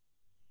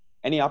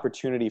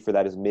opportunity for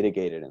that is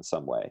mitigated in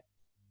some way.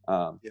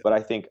 But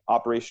I think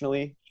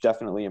operationally,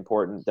 definitely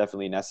important,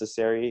 definitely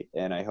necessary.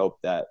 And I hope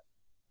that,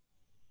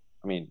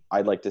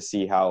 I'd like to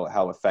see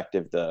how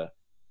effective the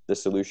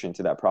solution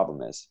to that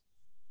problem is.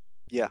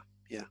 Yeah.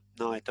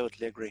 No, I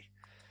totally agree.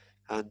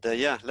 And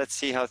let's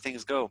see how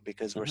things go,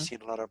 because we're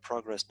seeing a lot of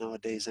progress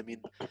nowadays.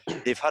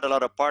 They've had a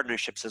lot of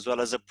partnerships as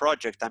well as a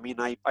project.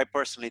 I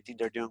personally think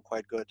they're doing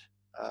quite good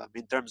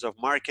in terms of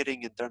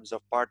marketing, in terms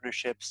of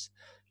partnerships.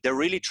 They're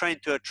really trying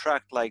to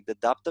attract like the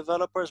dApp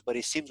developers, but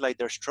it seems like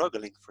they're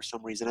struggling for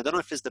some reason. I don't know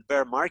if it's the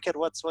bear market.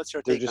 What's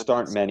your take on There just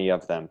aren't many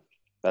of them.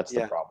 That's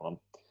the problem.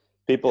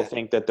 People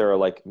think that there are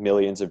like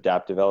millions of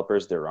dApp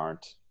developers. There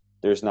aren't.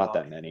 There's not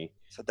that many.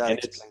 So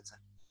that explains it.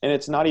 And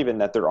it's not even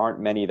that there aren't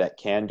many that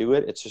can do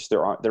it. It's just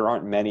there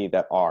aren't many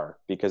that are,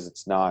 because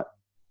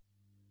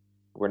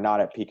we're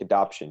not at peak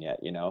adoption yet,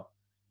 you know?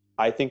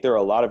 I think there are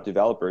a lot of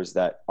developers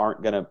that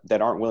aren't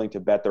willing to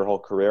bet their whole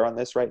career on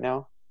this right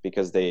now,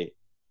 because they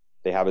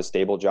have a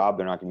stable job.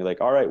 They're not gonna be like,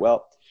 all right,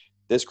 well,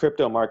 this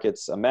crypto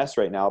market's a mess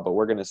right now, but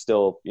we're gonna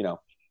still,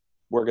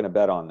 we're gonna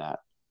bet on that.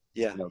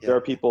 There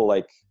are people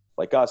like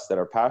us that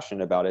are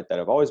passionate about it, that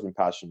have always been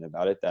passionate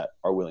about it, that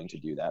are willing to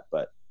do that,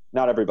 but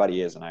not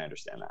everybody is, and I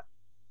understand that.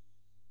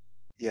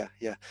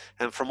 Yeah.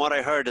 And from what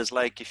I heard is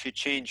like, if you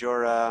change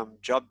your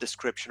job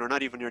description, or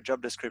not even your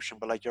job description,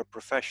 but like your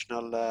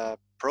professional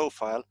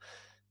profile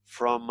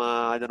from,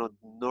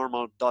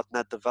 normal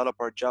 .NET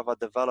developer, Java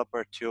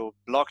developer to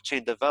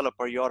blockchain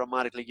developer, you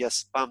automatically get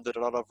spammed with a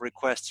lot of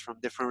requests from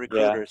different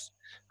recruiters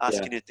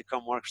asking you to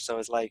come work. So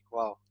it's like,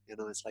 wow,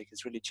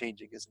 it's really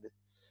changing, isn't it?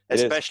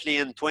 Especially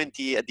at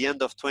the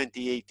end of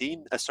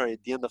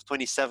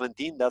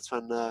 2017, that's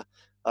when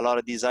a lot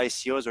of these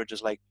ICOs were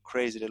just like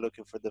crazily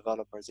looking for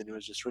developers, and it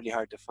was just really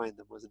hard to find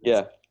them, wasn't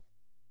it?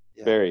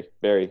 Yeah. Very,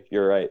 very.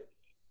 You're right.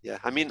 Yeah.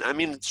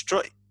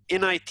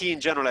 In IT in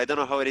general, I don't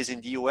know how it is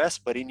in the US,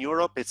 but in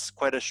Europe, it's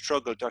quite a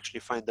struggle to actually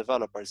find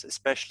developers,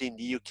 especially in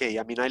the UK.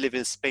 I live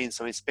in Spain,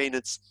 so in Spain,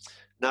 it's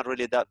not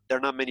really that, there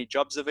are not many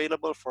jobs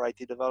available for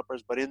IT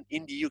developers, but in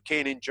the UK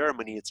and in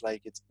Germany, it's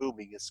like, it's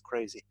booming. It's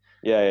crazy.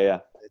 Yeah.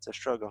 It's a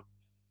struggle.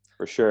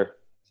 For sure.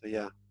 So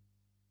yeah.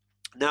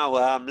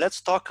 Now,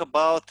 let's talk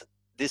about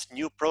this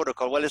new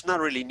protocol. Well, it's not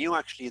really new,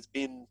 actually. It's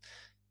been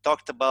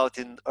talked about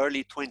in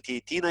early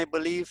 2018, I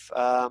believe.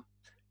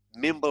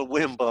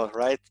 Mimblewimble,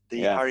 right?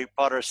 The Harry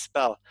Potter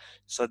spell.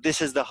 So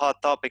this is the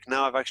hot topic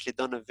now. I've actually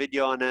done a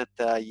video on it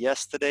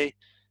yesterday.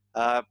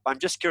 I'm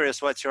just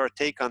curious, what's your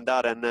take on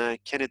that? And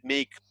can it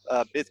make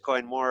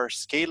Bitcoin more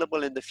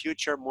scalable in the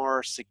future,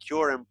 more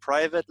secure and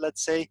private,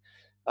 let's say?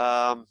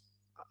 I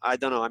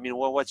don't know.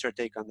 What's your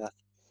take on that?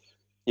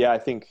 Yeah,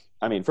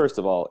 first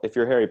of all, if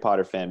you're a Harry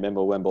Potter fan,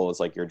 Mimblewimble is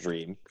like your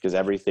dream, because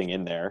everything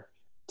in there,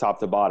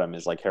 top to bottom,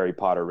 is like Harry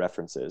Potter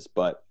references.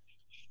 But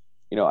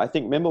I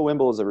think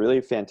Mimblewimble is a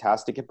really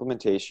fantastic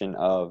implementation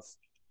of,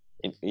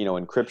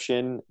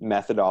 encryption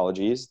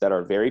methodologies that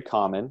are very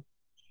common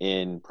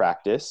in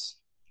practice,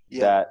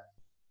 that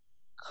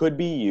could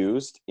be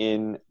used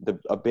in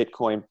a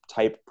Bitcoin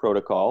type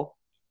protocol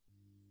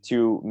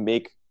to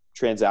make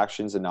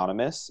transactions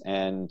anonymous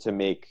and to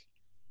make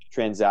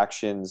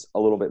transactions a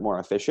little bit more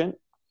efficient.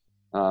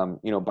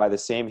 By the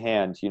same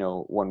hand,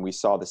 when we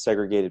saw the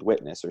segregated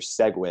witness, or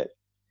SegWit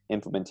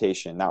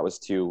implementation, that was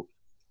to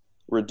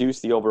reduce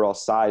the overall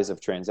size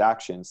of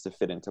transactions to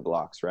fit into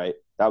blocks, right?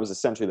 That was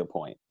essentially the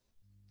point.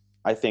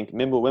 I think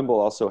Mimblewimble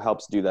also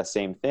helps do that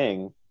same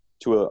thing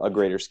to a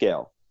greater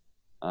scale.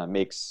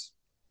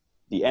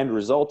 The end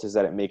result is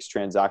that it makes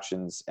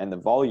transactions and the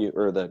volume,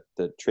 or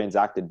the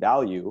transacted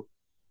value,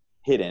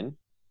 hidden,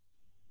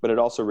 but it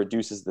also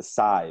reduces the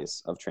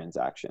size of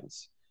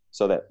transactions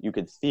so that you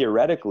could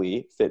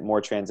theoretically fit more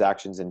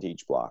transactions into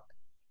each block.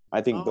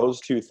 I think those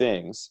two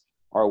things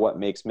are what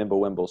makes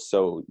Mimblewimble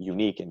so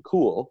unique and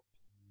cool.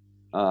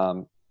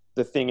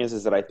 The thing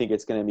is that I think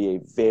it's going to be a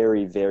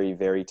very, very,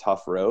 very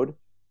tough road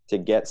to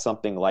get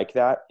something like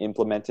that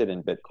implemented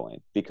in Bitcoin,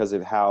 because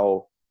of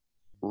how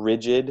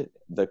rigid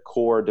the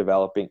core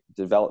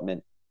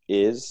development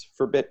is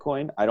for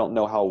Bitcoin. I don't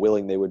know how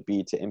willing they would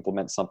be to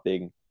implement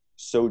something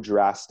so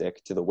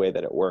drastic to the way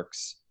that it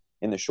works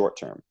in the short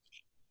term.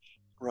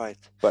 Right.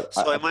 But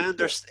so am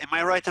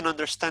I right in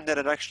understanding that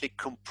it actually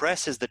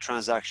compresses the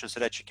transaction so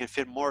that you can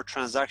fit more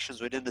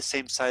transactions within the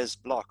same size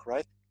block,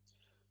 right?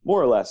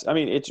 More or less.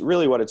 It's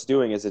really what it's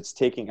doing is it's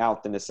taking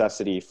out the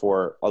necessity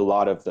for a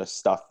lot of the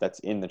stuff that's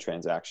in the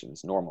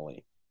transactions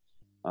normally.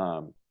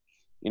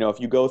 If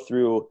you go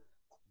through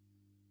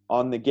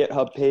on the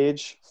GitHub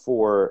page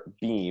for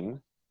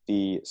Beam,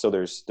 so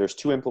there's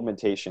two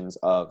implementations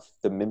of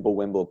the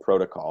Mimblewimble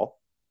protocol.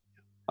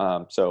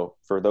 So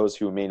for those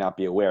who may not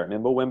be aware,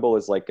 Mimblewimble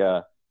is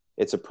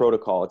it's a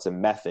protocol, it's a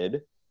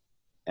method.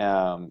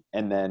 And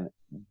then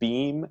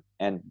Beam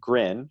and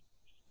Grin,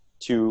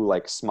 two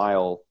like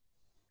smile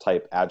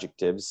type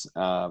adjectives,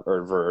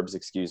 or verbs,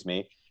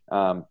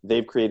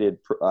 they've created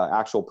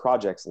actual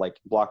projects like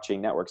blockchain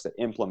networks that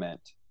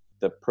implement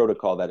the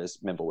protocol that is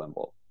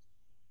Mimblewimble.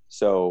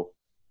 So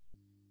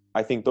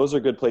I think those are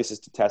good places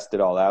to test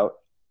it all out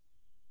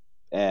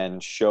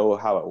and show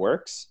how it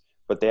works.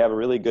 But they have a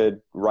really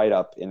good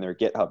write-up in their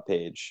GitHub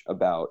page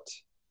about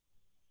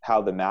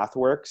how the math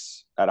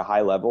works at a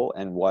high level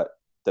and what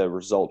the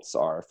results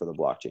are for the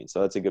blockchain. So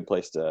that's a good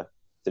place to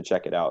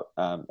check it out.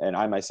 And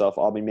I myself,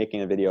 I'll be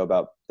making a video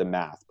about the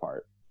math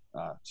part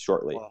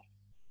shortly. Wow.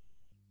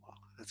 Wow.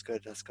 That's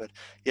good. That's good.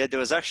 Yeah, there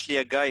was actually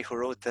a guy who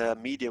wrote a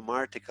Medium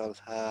article.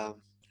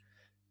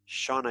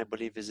 Sean, I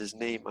believe is his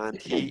name. And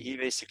he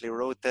basically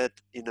wrote that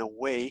in a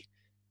way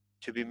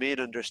to be made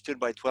understood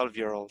by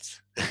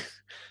 12-year-olds.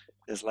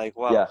 It's like,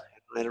 wow, Yeah.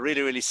 in a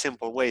really, really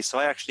simple way. So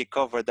I actually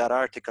covered that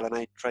article and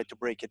I tried to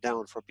break it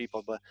down for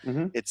people. But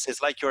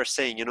it's like you're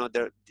saying, you know,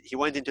 he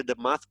went into the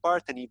math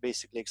part and he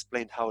basically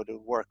explained how it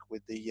would work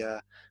with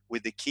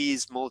the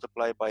keys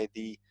multiplied by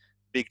the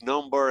big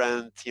number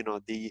and, you know,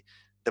 the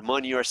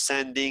money you're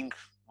sending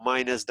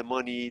minus the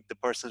money the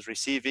person's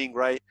receiving,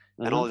 right?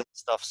 And all that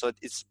stuff. So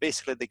it's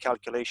basically the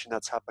calculation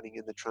that's happening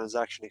in the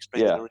transaction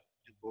explained in a really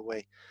simple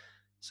way.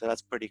 So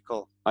that's pretty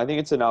cool. I think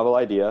it's a novel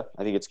idea.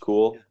 I think it's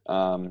cool.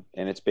 And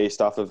it's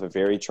based off of a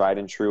very tried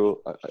and true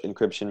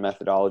encryption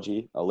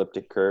methodology,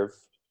 elliptic curve.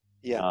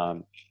 Yeah.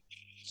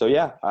 So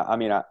yeah, I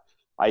mean,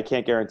 I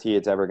can't guarantee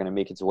it's ever going to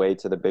make its way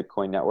to the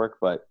Bitcoin network,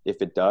 but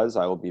if it does,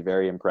 I will be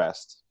very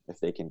impressed if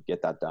they can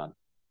get that done.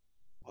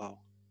 Wow.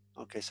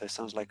 Okay. So it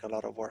sounds like a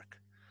lot of work.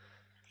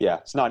 Yeah.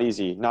 It's not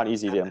easy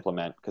to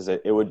implement because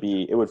it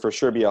would for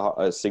sure be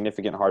a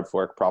significant hard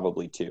fork,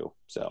 probably too.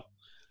 So.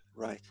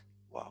 Right.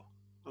 Wow.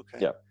 Okay.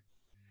 Yeah.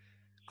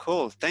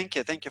 Cool. Thank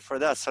you for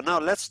that. So now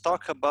let's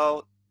talk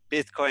about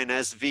Bitcoin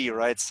SV,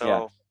 right?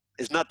 So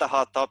it's not the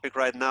hot topic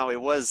right now. It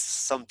was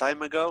some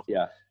time ago.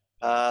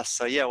 Yeah.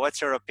 So yeah,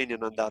 what's your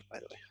opinion on that, by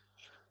the way?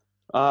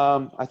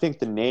 I think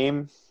the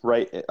name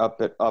right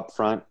up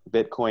front,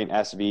 Bitcoin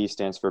SV,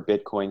 stands for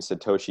Bitcoin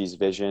Satoshi's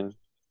Vision.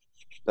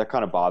 That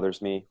kind of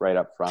bothers me right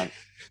up front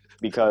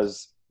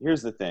because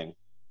here's the thing,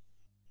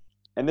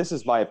 and this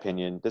is my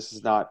opinion. This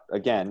is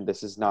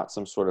not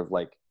some sort of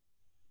like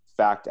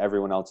fact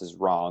everyone else is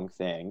wrong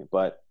thing,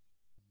 but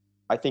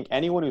I think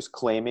anyone who's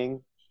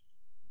claiming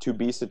to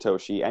be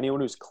Satoshi,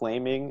 anyone who's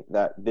claiming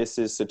that this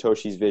is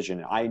Satoshi's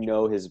vision, I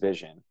know his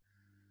vision,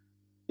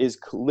 is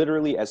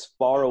literally as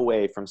far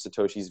away from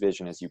Satoshi's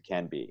vision as you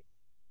can be.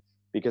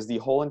 Because the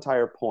whole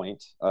entire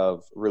point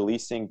of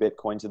releasing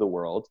Bitcoin to the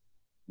world,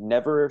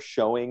 never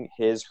showing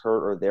his,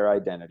 her, or their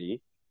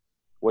identity,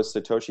 was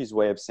Satoshi's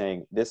way of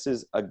saying, this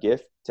is a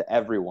gift to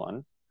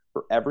everyone,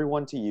 for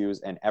everyone to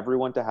use and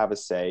everyone to have a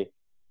say,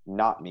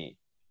 not me.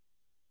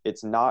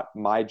 It's not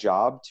my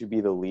job to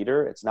be the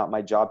leader. It's not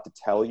my job to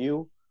tell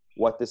you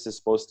what this is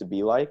supposed to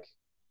be like.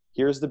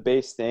 Here's the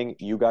base thing.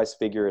 You guys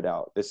figure it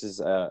out. This is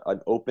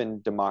an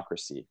open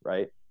democracy,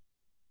 right?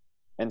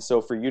 And so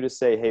for you to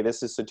say, hey,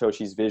 this is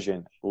Satoshi's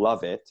vision,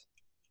 love it,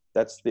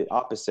 that's the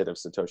opposite of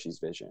Satoshi's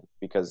vision,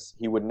 because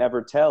he,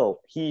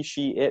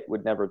 she, it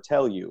would never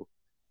tell you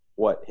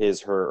what his,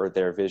 her, or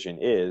their vision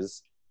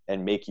is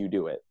and make you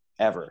do it,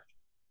 ever.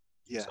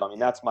 Yeah. So, I mean,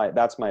 that's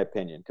my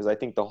opinion, because I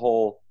think the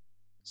whole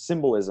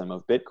symbolism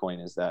of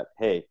Bitcoin is that,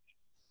 hey,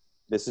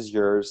 this is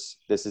yours,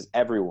 this is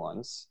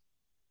everyone's,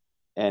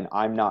 and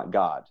I'm not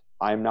God.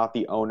 I'm not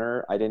the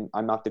owner.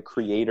 I'm not the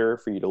creator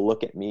for you to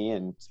look at me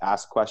and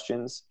ask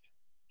questions.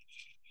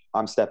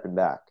 I'm stepping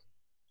back.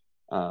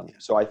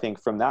 So I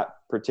think from that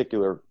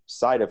particular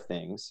side of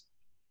things,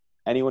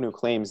 anyone who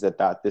claims that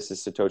this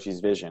is Satoshi's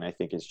vision, I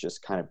think is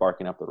just kind of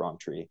barking up the wrong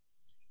tree.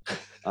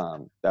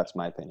 That's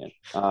my opinion.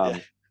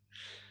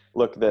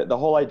 Look, the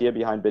whole idea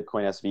behind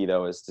Bitcoin SV,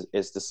 though,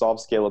 is to solve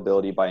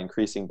scalability by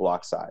increasing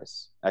block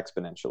size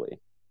exponentially,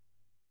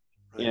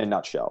 in a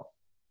nutshell.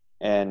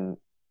 And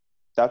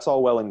that's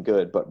all well and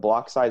good, but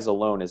block size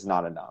alone is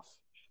not enough,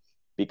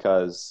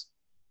 because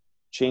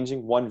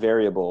changing one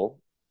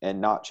variable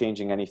and not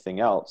changing anything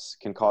else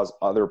can cause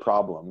other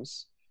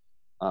problems.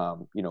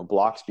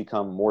 Blocks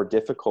become more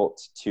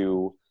difficult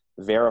to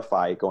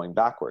verify going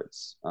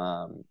backwards.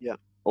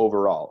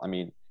 Overall, I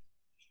mean,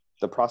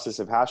 the process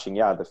of hashing,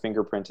 the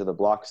fingerprint of the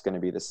block is going to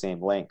be the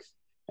same length,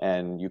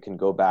 and you can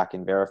go back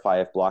and verify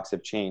if blocks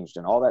have changed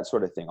and all that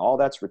sort of thing. All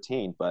that's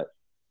retained, but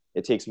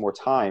it takes more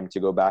time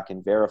to go back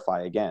and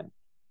verify again.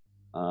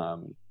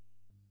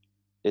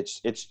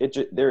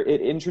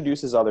 It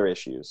introduces other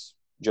issues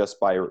just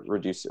by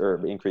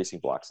increasing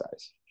block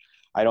size.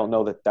 I don't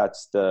know that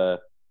that's the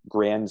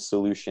grand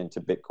solution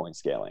to Bitcoin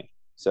scaling.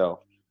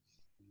 So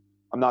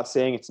I'm not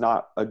saying it's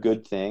not a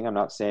good thing. I'm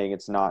not saying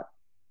it's not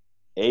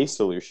a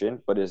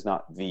solution, but it's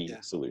not the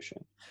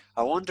solution.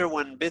 I wonder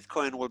when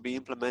Bitcoin will be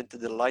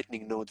implemented, the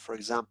Lightning node, for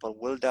example,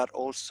 will that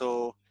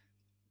also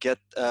get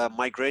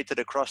migrated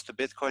across to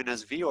Bitcoin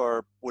SV,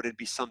 or would it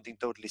be something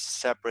totally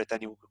separate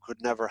and it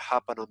could never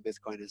happen on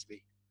Bitcoin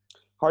SV?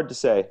 Hard to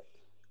say.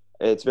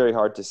 It's very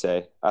hard to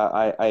say.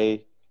 I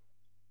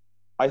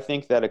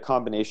think that a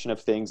combination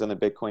of things on the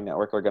Bitcoin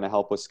network are going to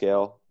help with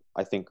scale.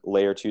 I think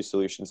layer 2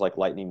 solutions like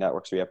Lightning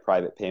networks, we have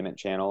private payment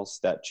channels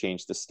that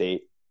change the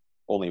state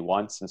only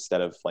once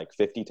instead of like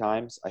 50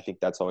 times, I think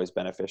that's always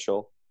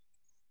beneficial.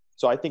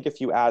 So I think if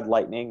you add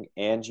Lightning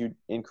and you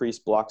increase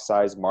block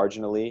size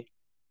marginally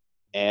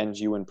and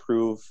you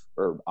improve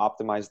or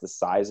optimize the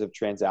size of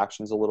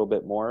transactions a little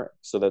bit more,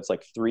 so that's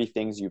like 3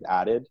 things you've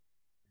added.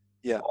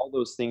 Yeah. All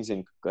those things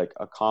in like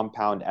a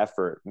compound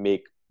effort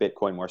make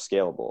Bitcoin more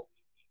scalable.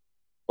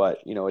 But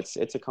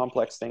it's a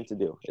complex thing to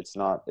do. It's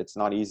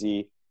not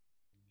easy.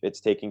 It's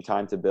taking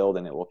time to build,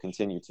 and it will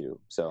continue to.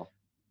 So,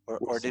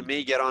 or they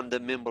may get on the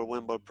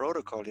Mimblewimble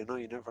protocol. You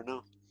never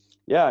know.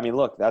 Yeah, I mean,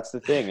 look, that's the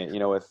thing.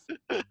 If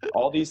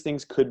all these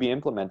things could be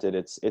implemented,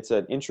 it's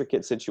an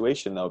intricate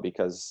situation though,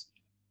 because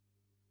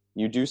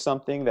you do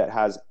something that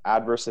has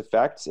adverse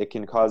effects, it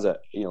can cause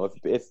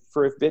if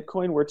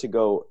Bitcoin were to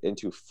go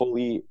into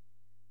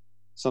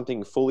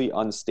something fully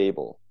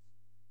unstable,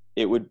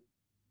 it would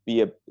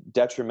be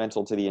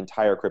detrimental to the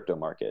entire crypto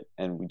market,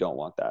 and we don't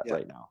want that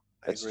right now.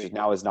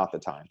 Now is not the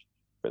time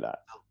for that.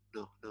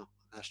 No,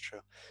 that's true.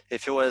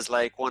 If it was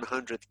like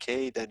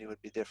 100K, then it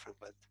would be different,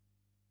 but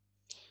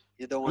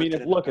you don't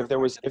want. If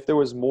there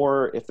was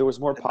more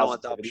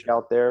positivity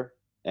out there,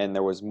 and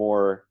there was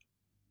more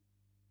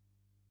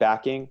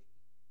backing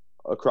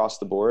across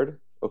the board,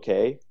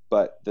 okay.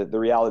 But the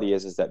reality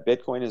is that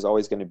Bitcoin is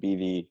always going to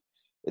be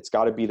it's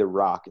got to be the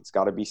rock. It's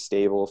got to be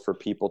stable for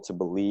people to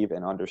believe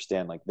and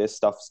understand, like, this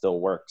stuff still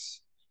works.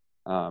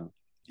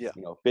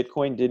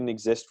 Bitcoin didn't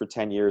exist for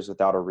 10 years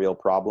without a real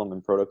problem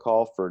and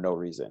protocol for no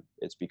reason.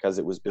 It's because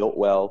it was built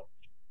well.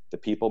 The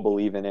people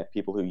believe in it.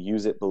 People who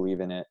use it believe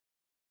in it.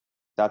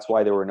 That's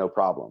why there were no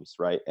problems,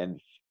 right?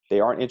 And they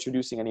aren't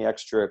introducing any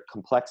extra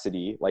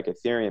complexity like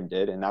Ethereum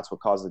did, and that's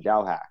what caused the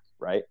DAO hack,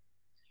 right?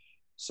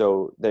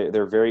 So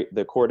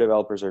the core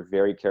developers are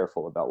very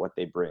careful about what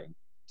they bring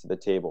to the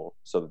table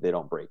so that they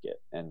don't break it,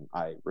 and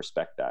I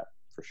respect that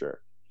for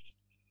sure.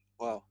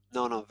 Wow,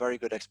 no, very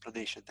good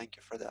explanation. Thank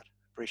you for that.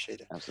 Appreciate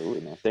it.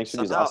 Absolutely, man. Thanks for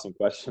these awesome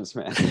questions,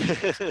 man.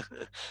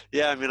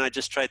 Yeah, I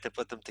just tried to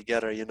put them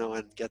together,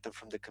 and get them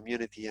from the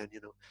community, and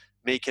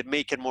make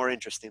it more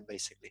interesting.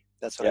 Basically,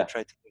 that's what I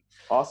tried to do.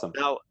 Awesome.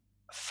 Now,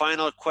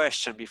 final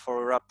question before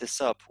we wrap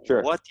this up.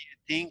 Sure. What do you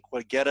think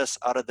will get us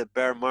out of the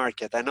bear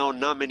market? I know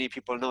not many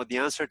people know the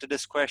answer to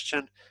this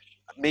question.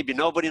 Maybe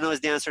nobody knows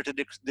the answer to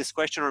this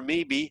question, or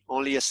maybe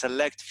only a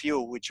select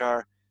few which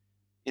are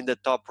in the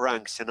top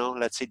ranks,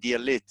 let's say the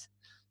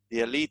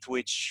elite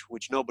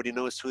which nobody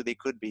knows who they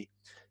could be.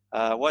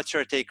 What's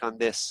your take on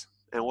this,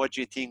 and what do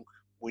you think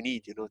we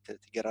need to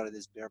get out of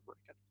this bear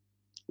market?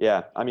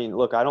 Yeah,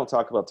 look, I don't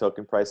talk about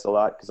token price a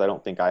lot because I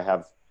don't think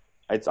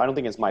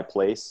it's my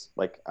place.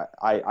 Like,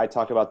 I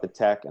talk about the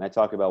tech, and I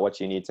talk about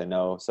what you need to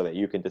know so that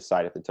you can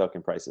decide if the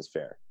token price is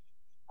fair.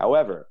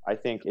 However, I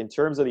think in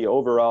terms of the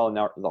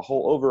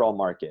whole overall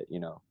market,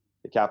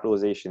 the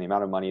capitalization, the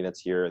amount of money that's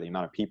here, the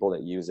amount of people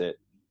that use it,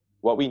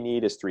 what we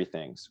need is 3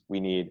 things. We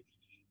need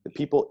the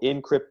people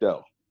in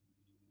crypto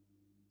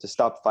to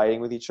stop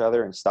fighting with each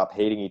other and stop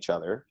hating each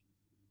other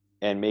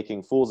and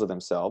making fools of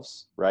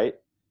themselves, right?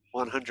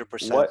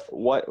 100%.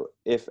 What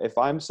if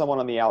I'm someone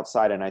on the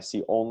outside and I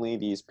see only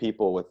these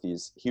people with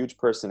these huge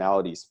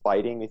personalities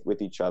fighting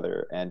with each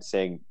other and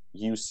saying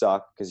you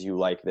suck because you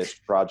like this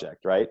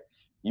project, right?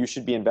 You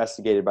should be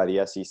investigated by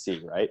the SEC,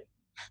 right?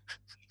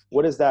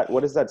 What does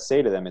that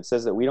say to them? It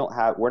says that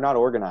we're not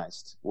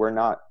organized. We're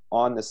not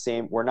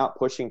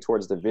pushing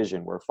towards the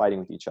vision. We're fighting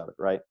with each other,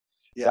 right?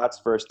 Yeah. That's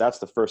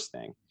the first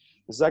thing.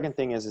 The second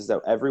thing is that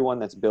everyone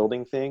that's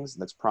building things,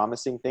 that's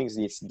promising things,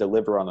 needs to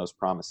deliver on those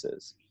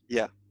promises.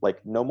 Yeah.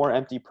 Like, no more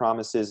empty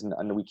promises,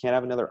 and we can't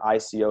have another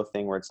ICO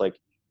thing where it's like,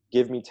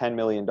 give me $10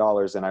 million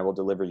and I will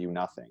deliver you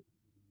nothing,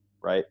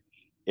 right?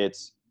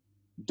 It's,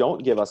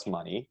 don't give us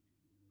money.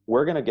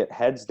 We're going to get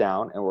heads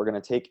down, and we're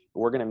going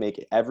to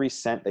make every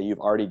cent that you've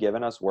already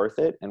given us worth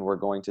it, and we're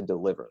going to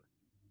deliver.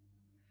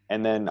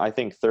 And then I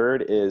think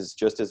third is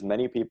just as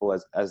many people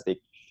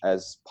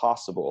as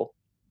possible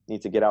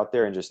need to get out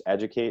there and just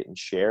educate and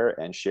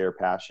share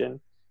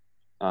passion.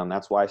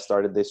 That's why I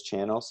started this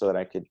channel, so that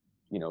I could,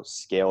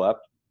 scale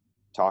up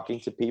talking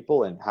to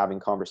people and having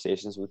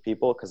conversations with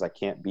people, because I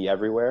can't be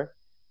everywhere.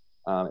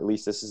 At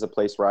least this is a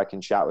place where I can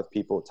chat with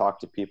people, talk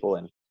to people,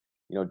 and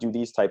do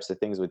these types of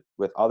things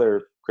with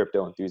other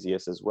crypto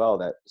enthusiasts as well,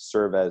 that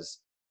serve as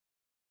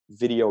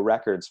video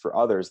records for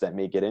others that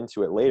may get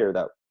into it later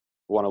that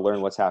want to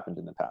learn what's happened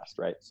in the past,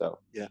 right? So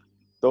yeah,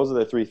 those are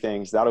the 3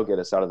 things that'll get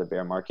us out of the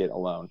bear market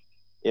alone.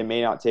 It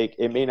may not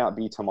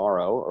be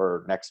tomorrow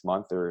or next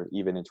month or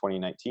even in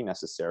 2019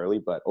 necessarily,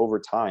 but over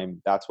time,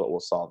 that's what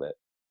will solve it.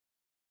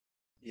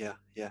 Yeah.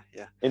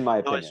 In my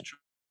opinion. It's true.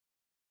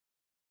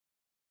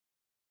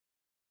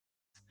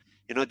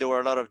 There were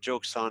a lot of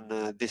jokes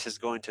on this is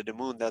going to the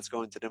moon, that's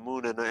going to the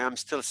moon, and I'm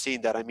still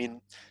seeing that.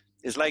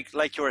 It's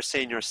like you were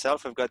saying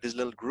yourself, we've got these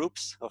little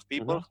groups of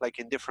people, like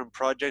in different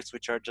projects,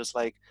 which are just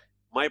like,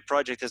 my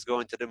project is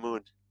going to the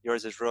moon,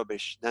 yours is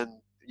rubbish. Then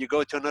you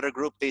go to another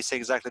group, they say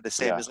exactly the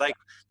same. Yeah. It's like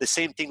the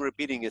same thing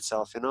repeating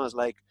itself. It's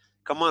like,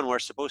 come on, we're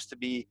supposed to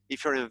be,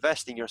 if you're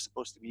investing, you're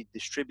supposed to be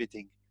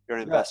distributing your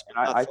investment.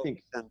 I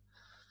think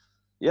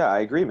Yeah,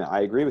 I agree, man.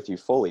 I agree with you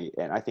fully.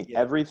 And I think Yeah,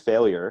 every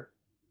failure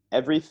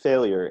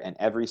and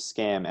every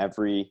scam,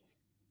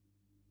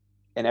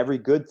 every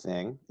good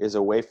thing is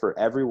a way for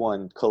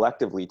everyone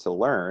collectively to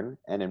learn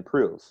and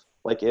improve.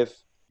 Like yeah,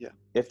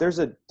 if there's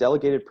a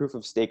delegated proof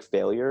of stake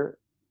failure,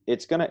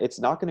 it's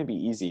not gonna be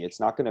easy. It's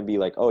not gonna be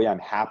like, oh yeah, I'm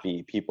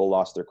happy people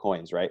lost their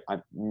coins, right?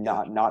 I'm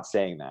yeah, not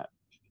saying that.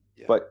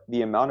 yeah, But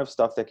the amount of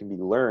stuff that can be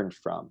learned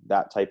from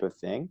that type of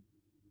thing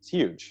is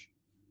huge.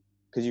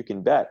 Because you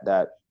can bet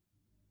that,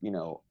 you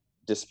know,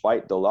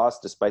 despite the loss,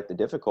 despite the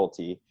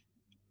difficulty,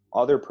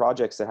 other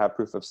projects that have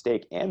proof of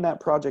stake and that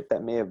project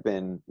that may have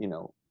been,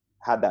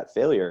 had that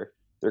failure,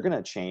 they're going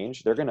to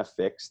change, they're going to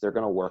fix, they're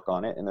going to work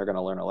on it, and they're going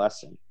to learn a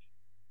lesson.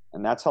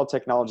 And that's how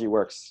technology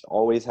works.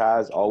 Always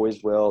has,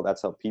 always will.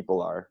 That's how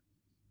people are.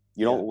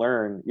 yeah. You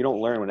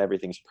don't learn when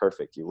everything's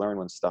perfect. You learn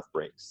when stuff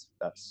breaks.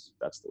 That's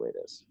the way it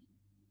is.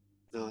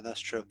 No, that's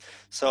true.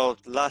 So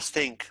last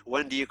thing,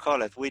 when do you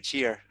call it? Which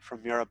year,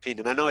 from your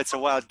opinion? I know it's a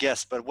wild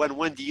guess, but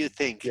when do you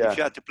think, if Yeah.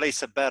 you had to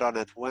place a bet on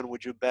it, when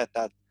would you bet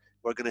that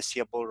we're going to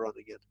see a bull run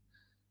again?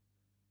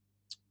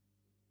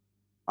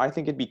 I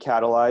think it'd be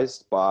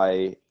catalyzed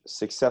by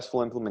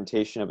successful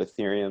implementation of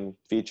Ethereum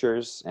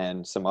features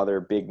and some other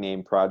big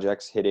name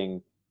projects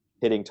hitting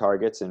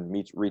targets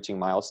and reaching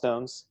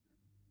milestones.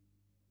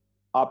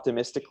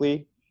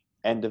 Optimistically,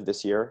 end of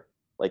this year,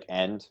 like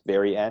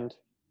very end.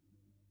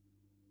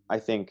 I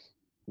think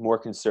more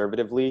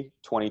conservatively,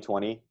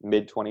 2020,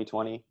 mid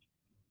 2020.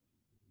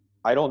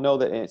 I don't know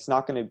that it's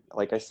not going to,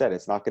 like I said,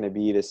 it's not going to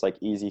be this like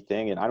easy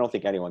thing, and I don't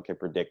think anyone can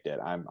predict it.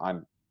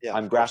 Yeah,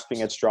 I'm of course.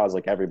 grasping at straws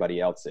like everybody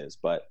else is,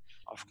 but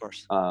Of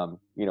course.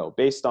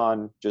 based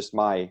on just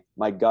my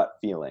gut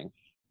feeling,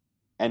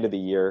 end of the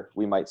year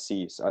we might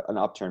see an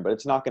upturn, but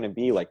it's not going to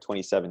be like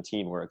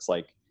 2017 where it's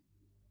like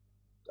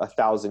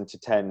 1,000 to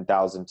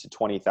 10,000 to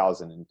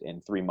 20,000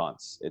 in 3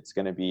 months. It's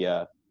going to be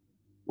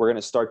we're going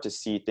to start to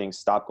see things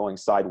stop going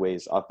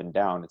sideways, up and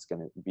down. It's going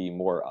to be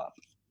more up.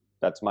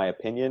 That's my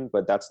opinion,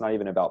 but that's not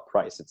even about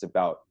price. It's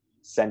about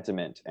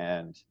sentiment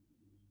and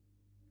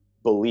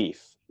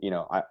belief.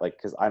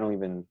 Because I don't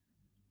even,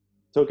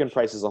 token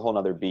price is a whole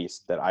nother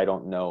beast that I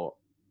don't know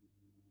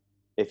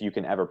if you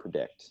can ever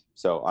predict.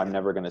 So I'm Yeah.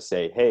 never going to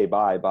say, hey,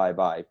 buy,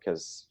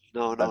 because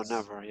No, that's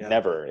never. Yeah.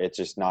 never. It's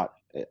just not,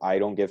 I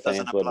don't give Doesn't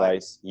financial apply.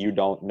 advice. You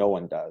don't, no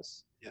one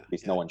does. Yeah. At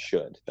least Yeah. no one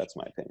should. That's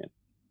my opinion.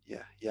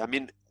 Yeah. Yeah. I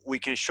mean, we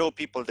can show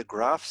people the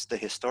graphs, the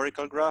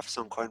historical graphs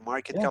on Yeah.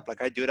 CoinMarketCap.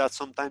 Like I do that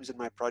sometimes in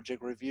my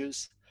project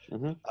reviews,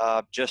 Mm-hmm.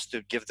 just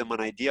to give them an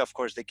idea. Of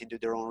course, they can do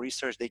their own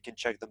research. They can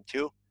check them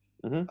too.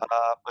 Mm-hmm.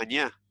 And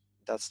yeah,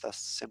 that's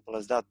simple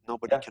as that.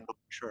 Nobody Yeah, can know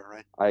for sure,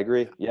 right? I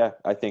agree. Yeah. Yeah.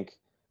 I think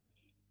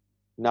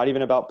not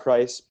even about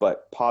price,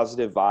 but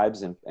positive vibes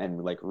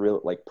and like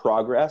real, like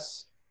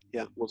progress.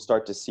 Yeah. We'll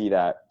start to see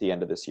that at the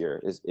end of this year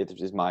is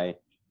my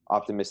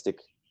optimistic,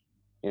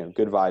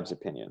 good vibes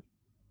opinion.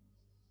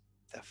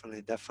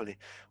 Definitely, definitely.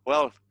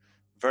 Well,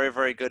 very,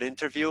 very good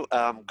interview.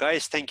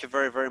 Guys, thank you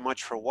very, very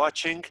much for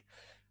watching.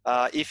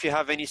 If you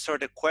have any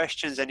sort of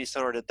questions, any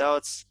sort of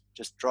doubts,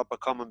 just drop a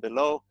comment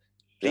below.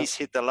 Please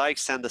hit the like,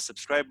 send the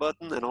subscribe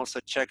button, and also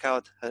check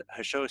out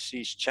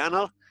Hashoshi's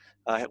channel.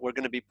 We're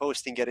going to be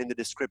posting it in the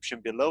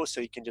description below,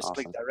 so you can just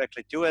click Awesome.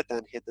 directly to it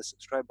and hit the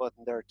subscribe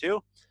button there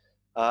too.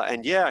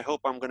 And yeah, I hope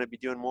I'm going to be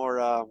doing more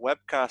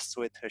webcasts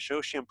with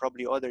Hashoshi and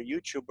probably other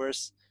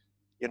YouTubers,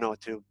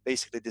 to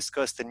basically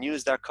discuss the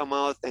news that come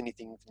out,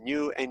 anything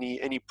new,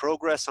 any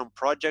progress on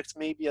projects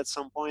maybe at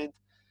some point.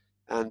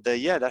 And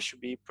yeah, that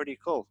should be pretty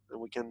cool. And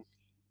we can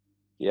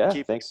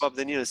keep Thanks. up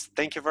the news.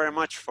 Thank you very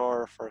much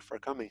for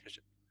coming.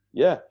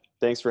 Yeah.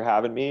 Thanks for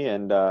having me.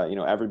 And,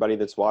 everybody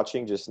that's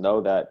watching, just know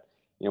that,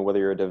 whether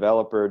you're a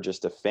developer,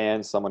 just a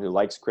fan, someone who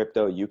likes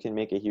crypto, you can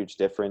make a huge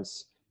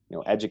difference,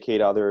 educate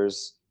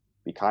others,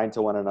 be kind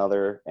to one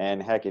another.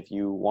 And heck, if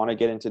you want to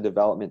get into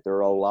development, there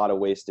are a lot of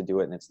ways to do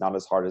it, and it's not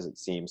as hard as it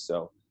seems.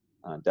 So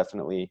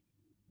definitely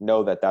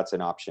know that that's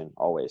an option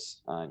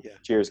always. Yeah.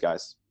 Cheers,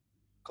 guys.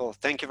 Cool.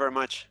 Thank you very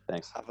much.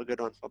 Thanks. Have a good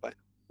one. Bye-bye.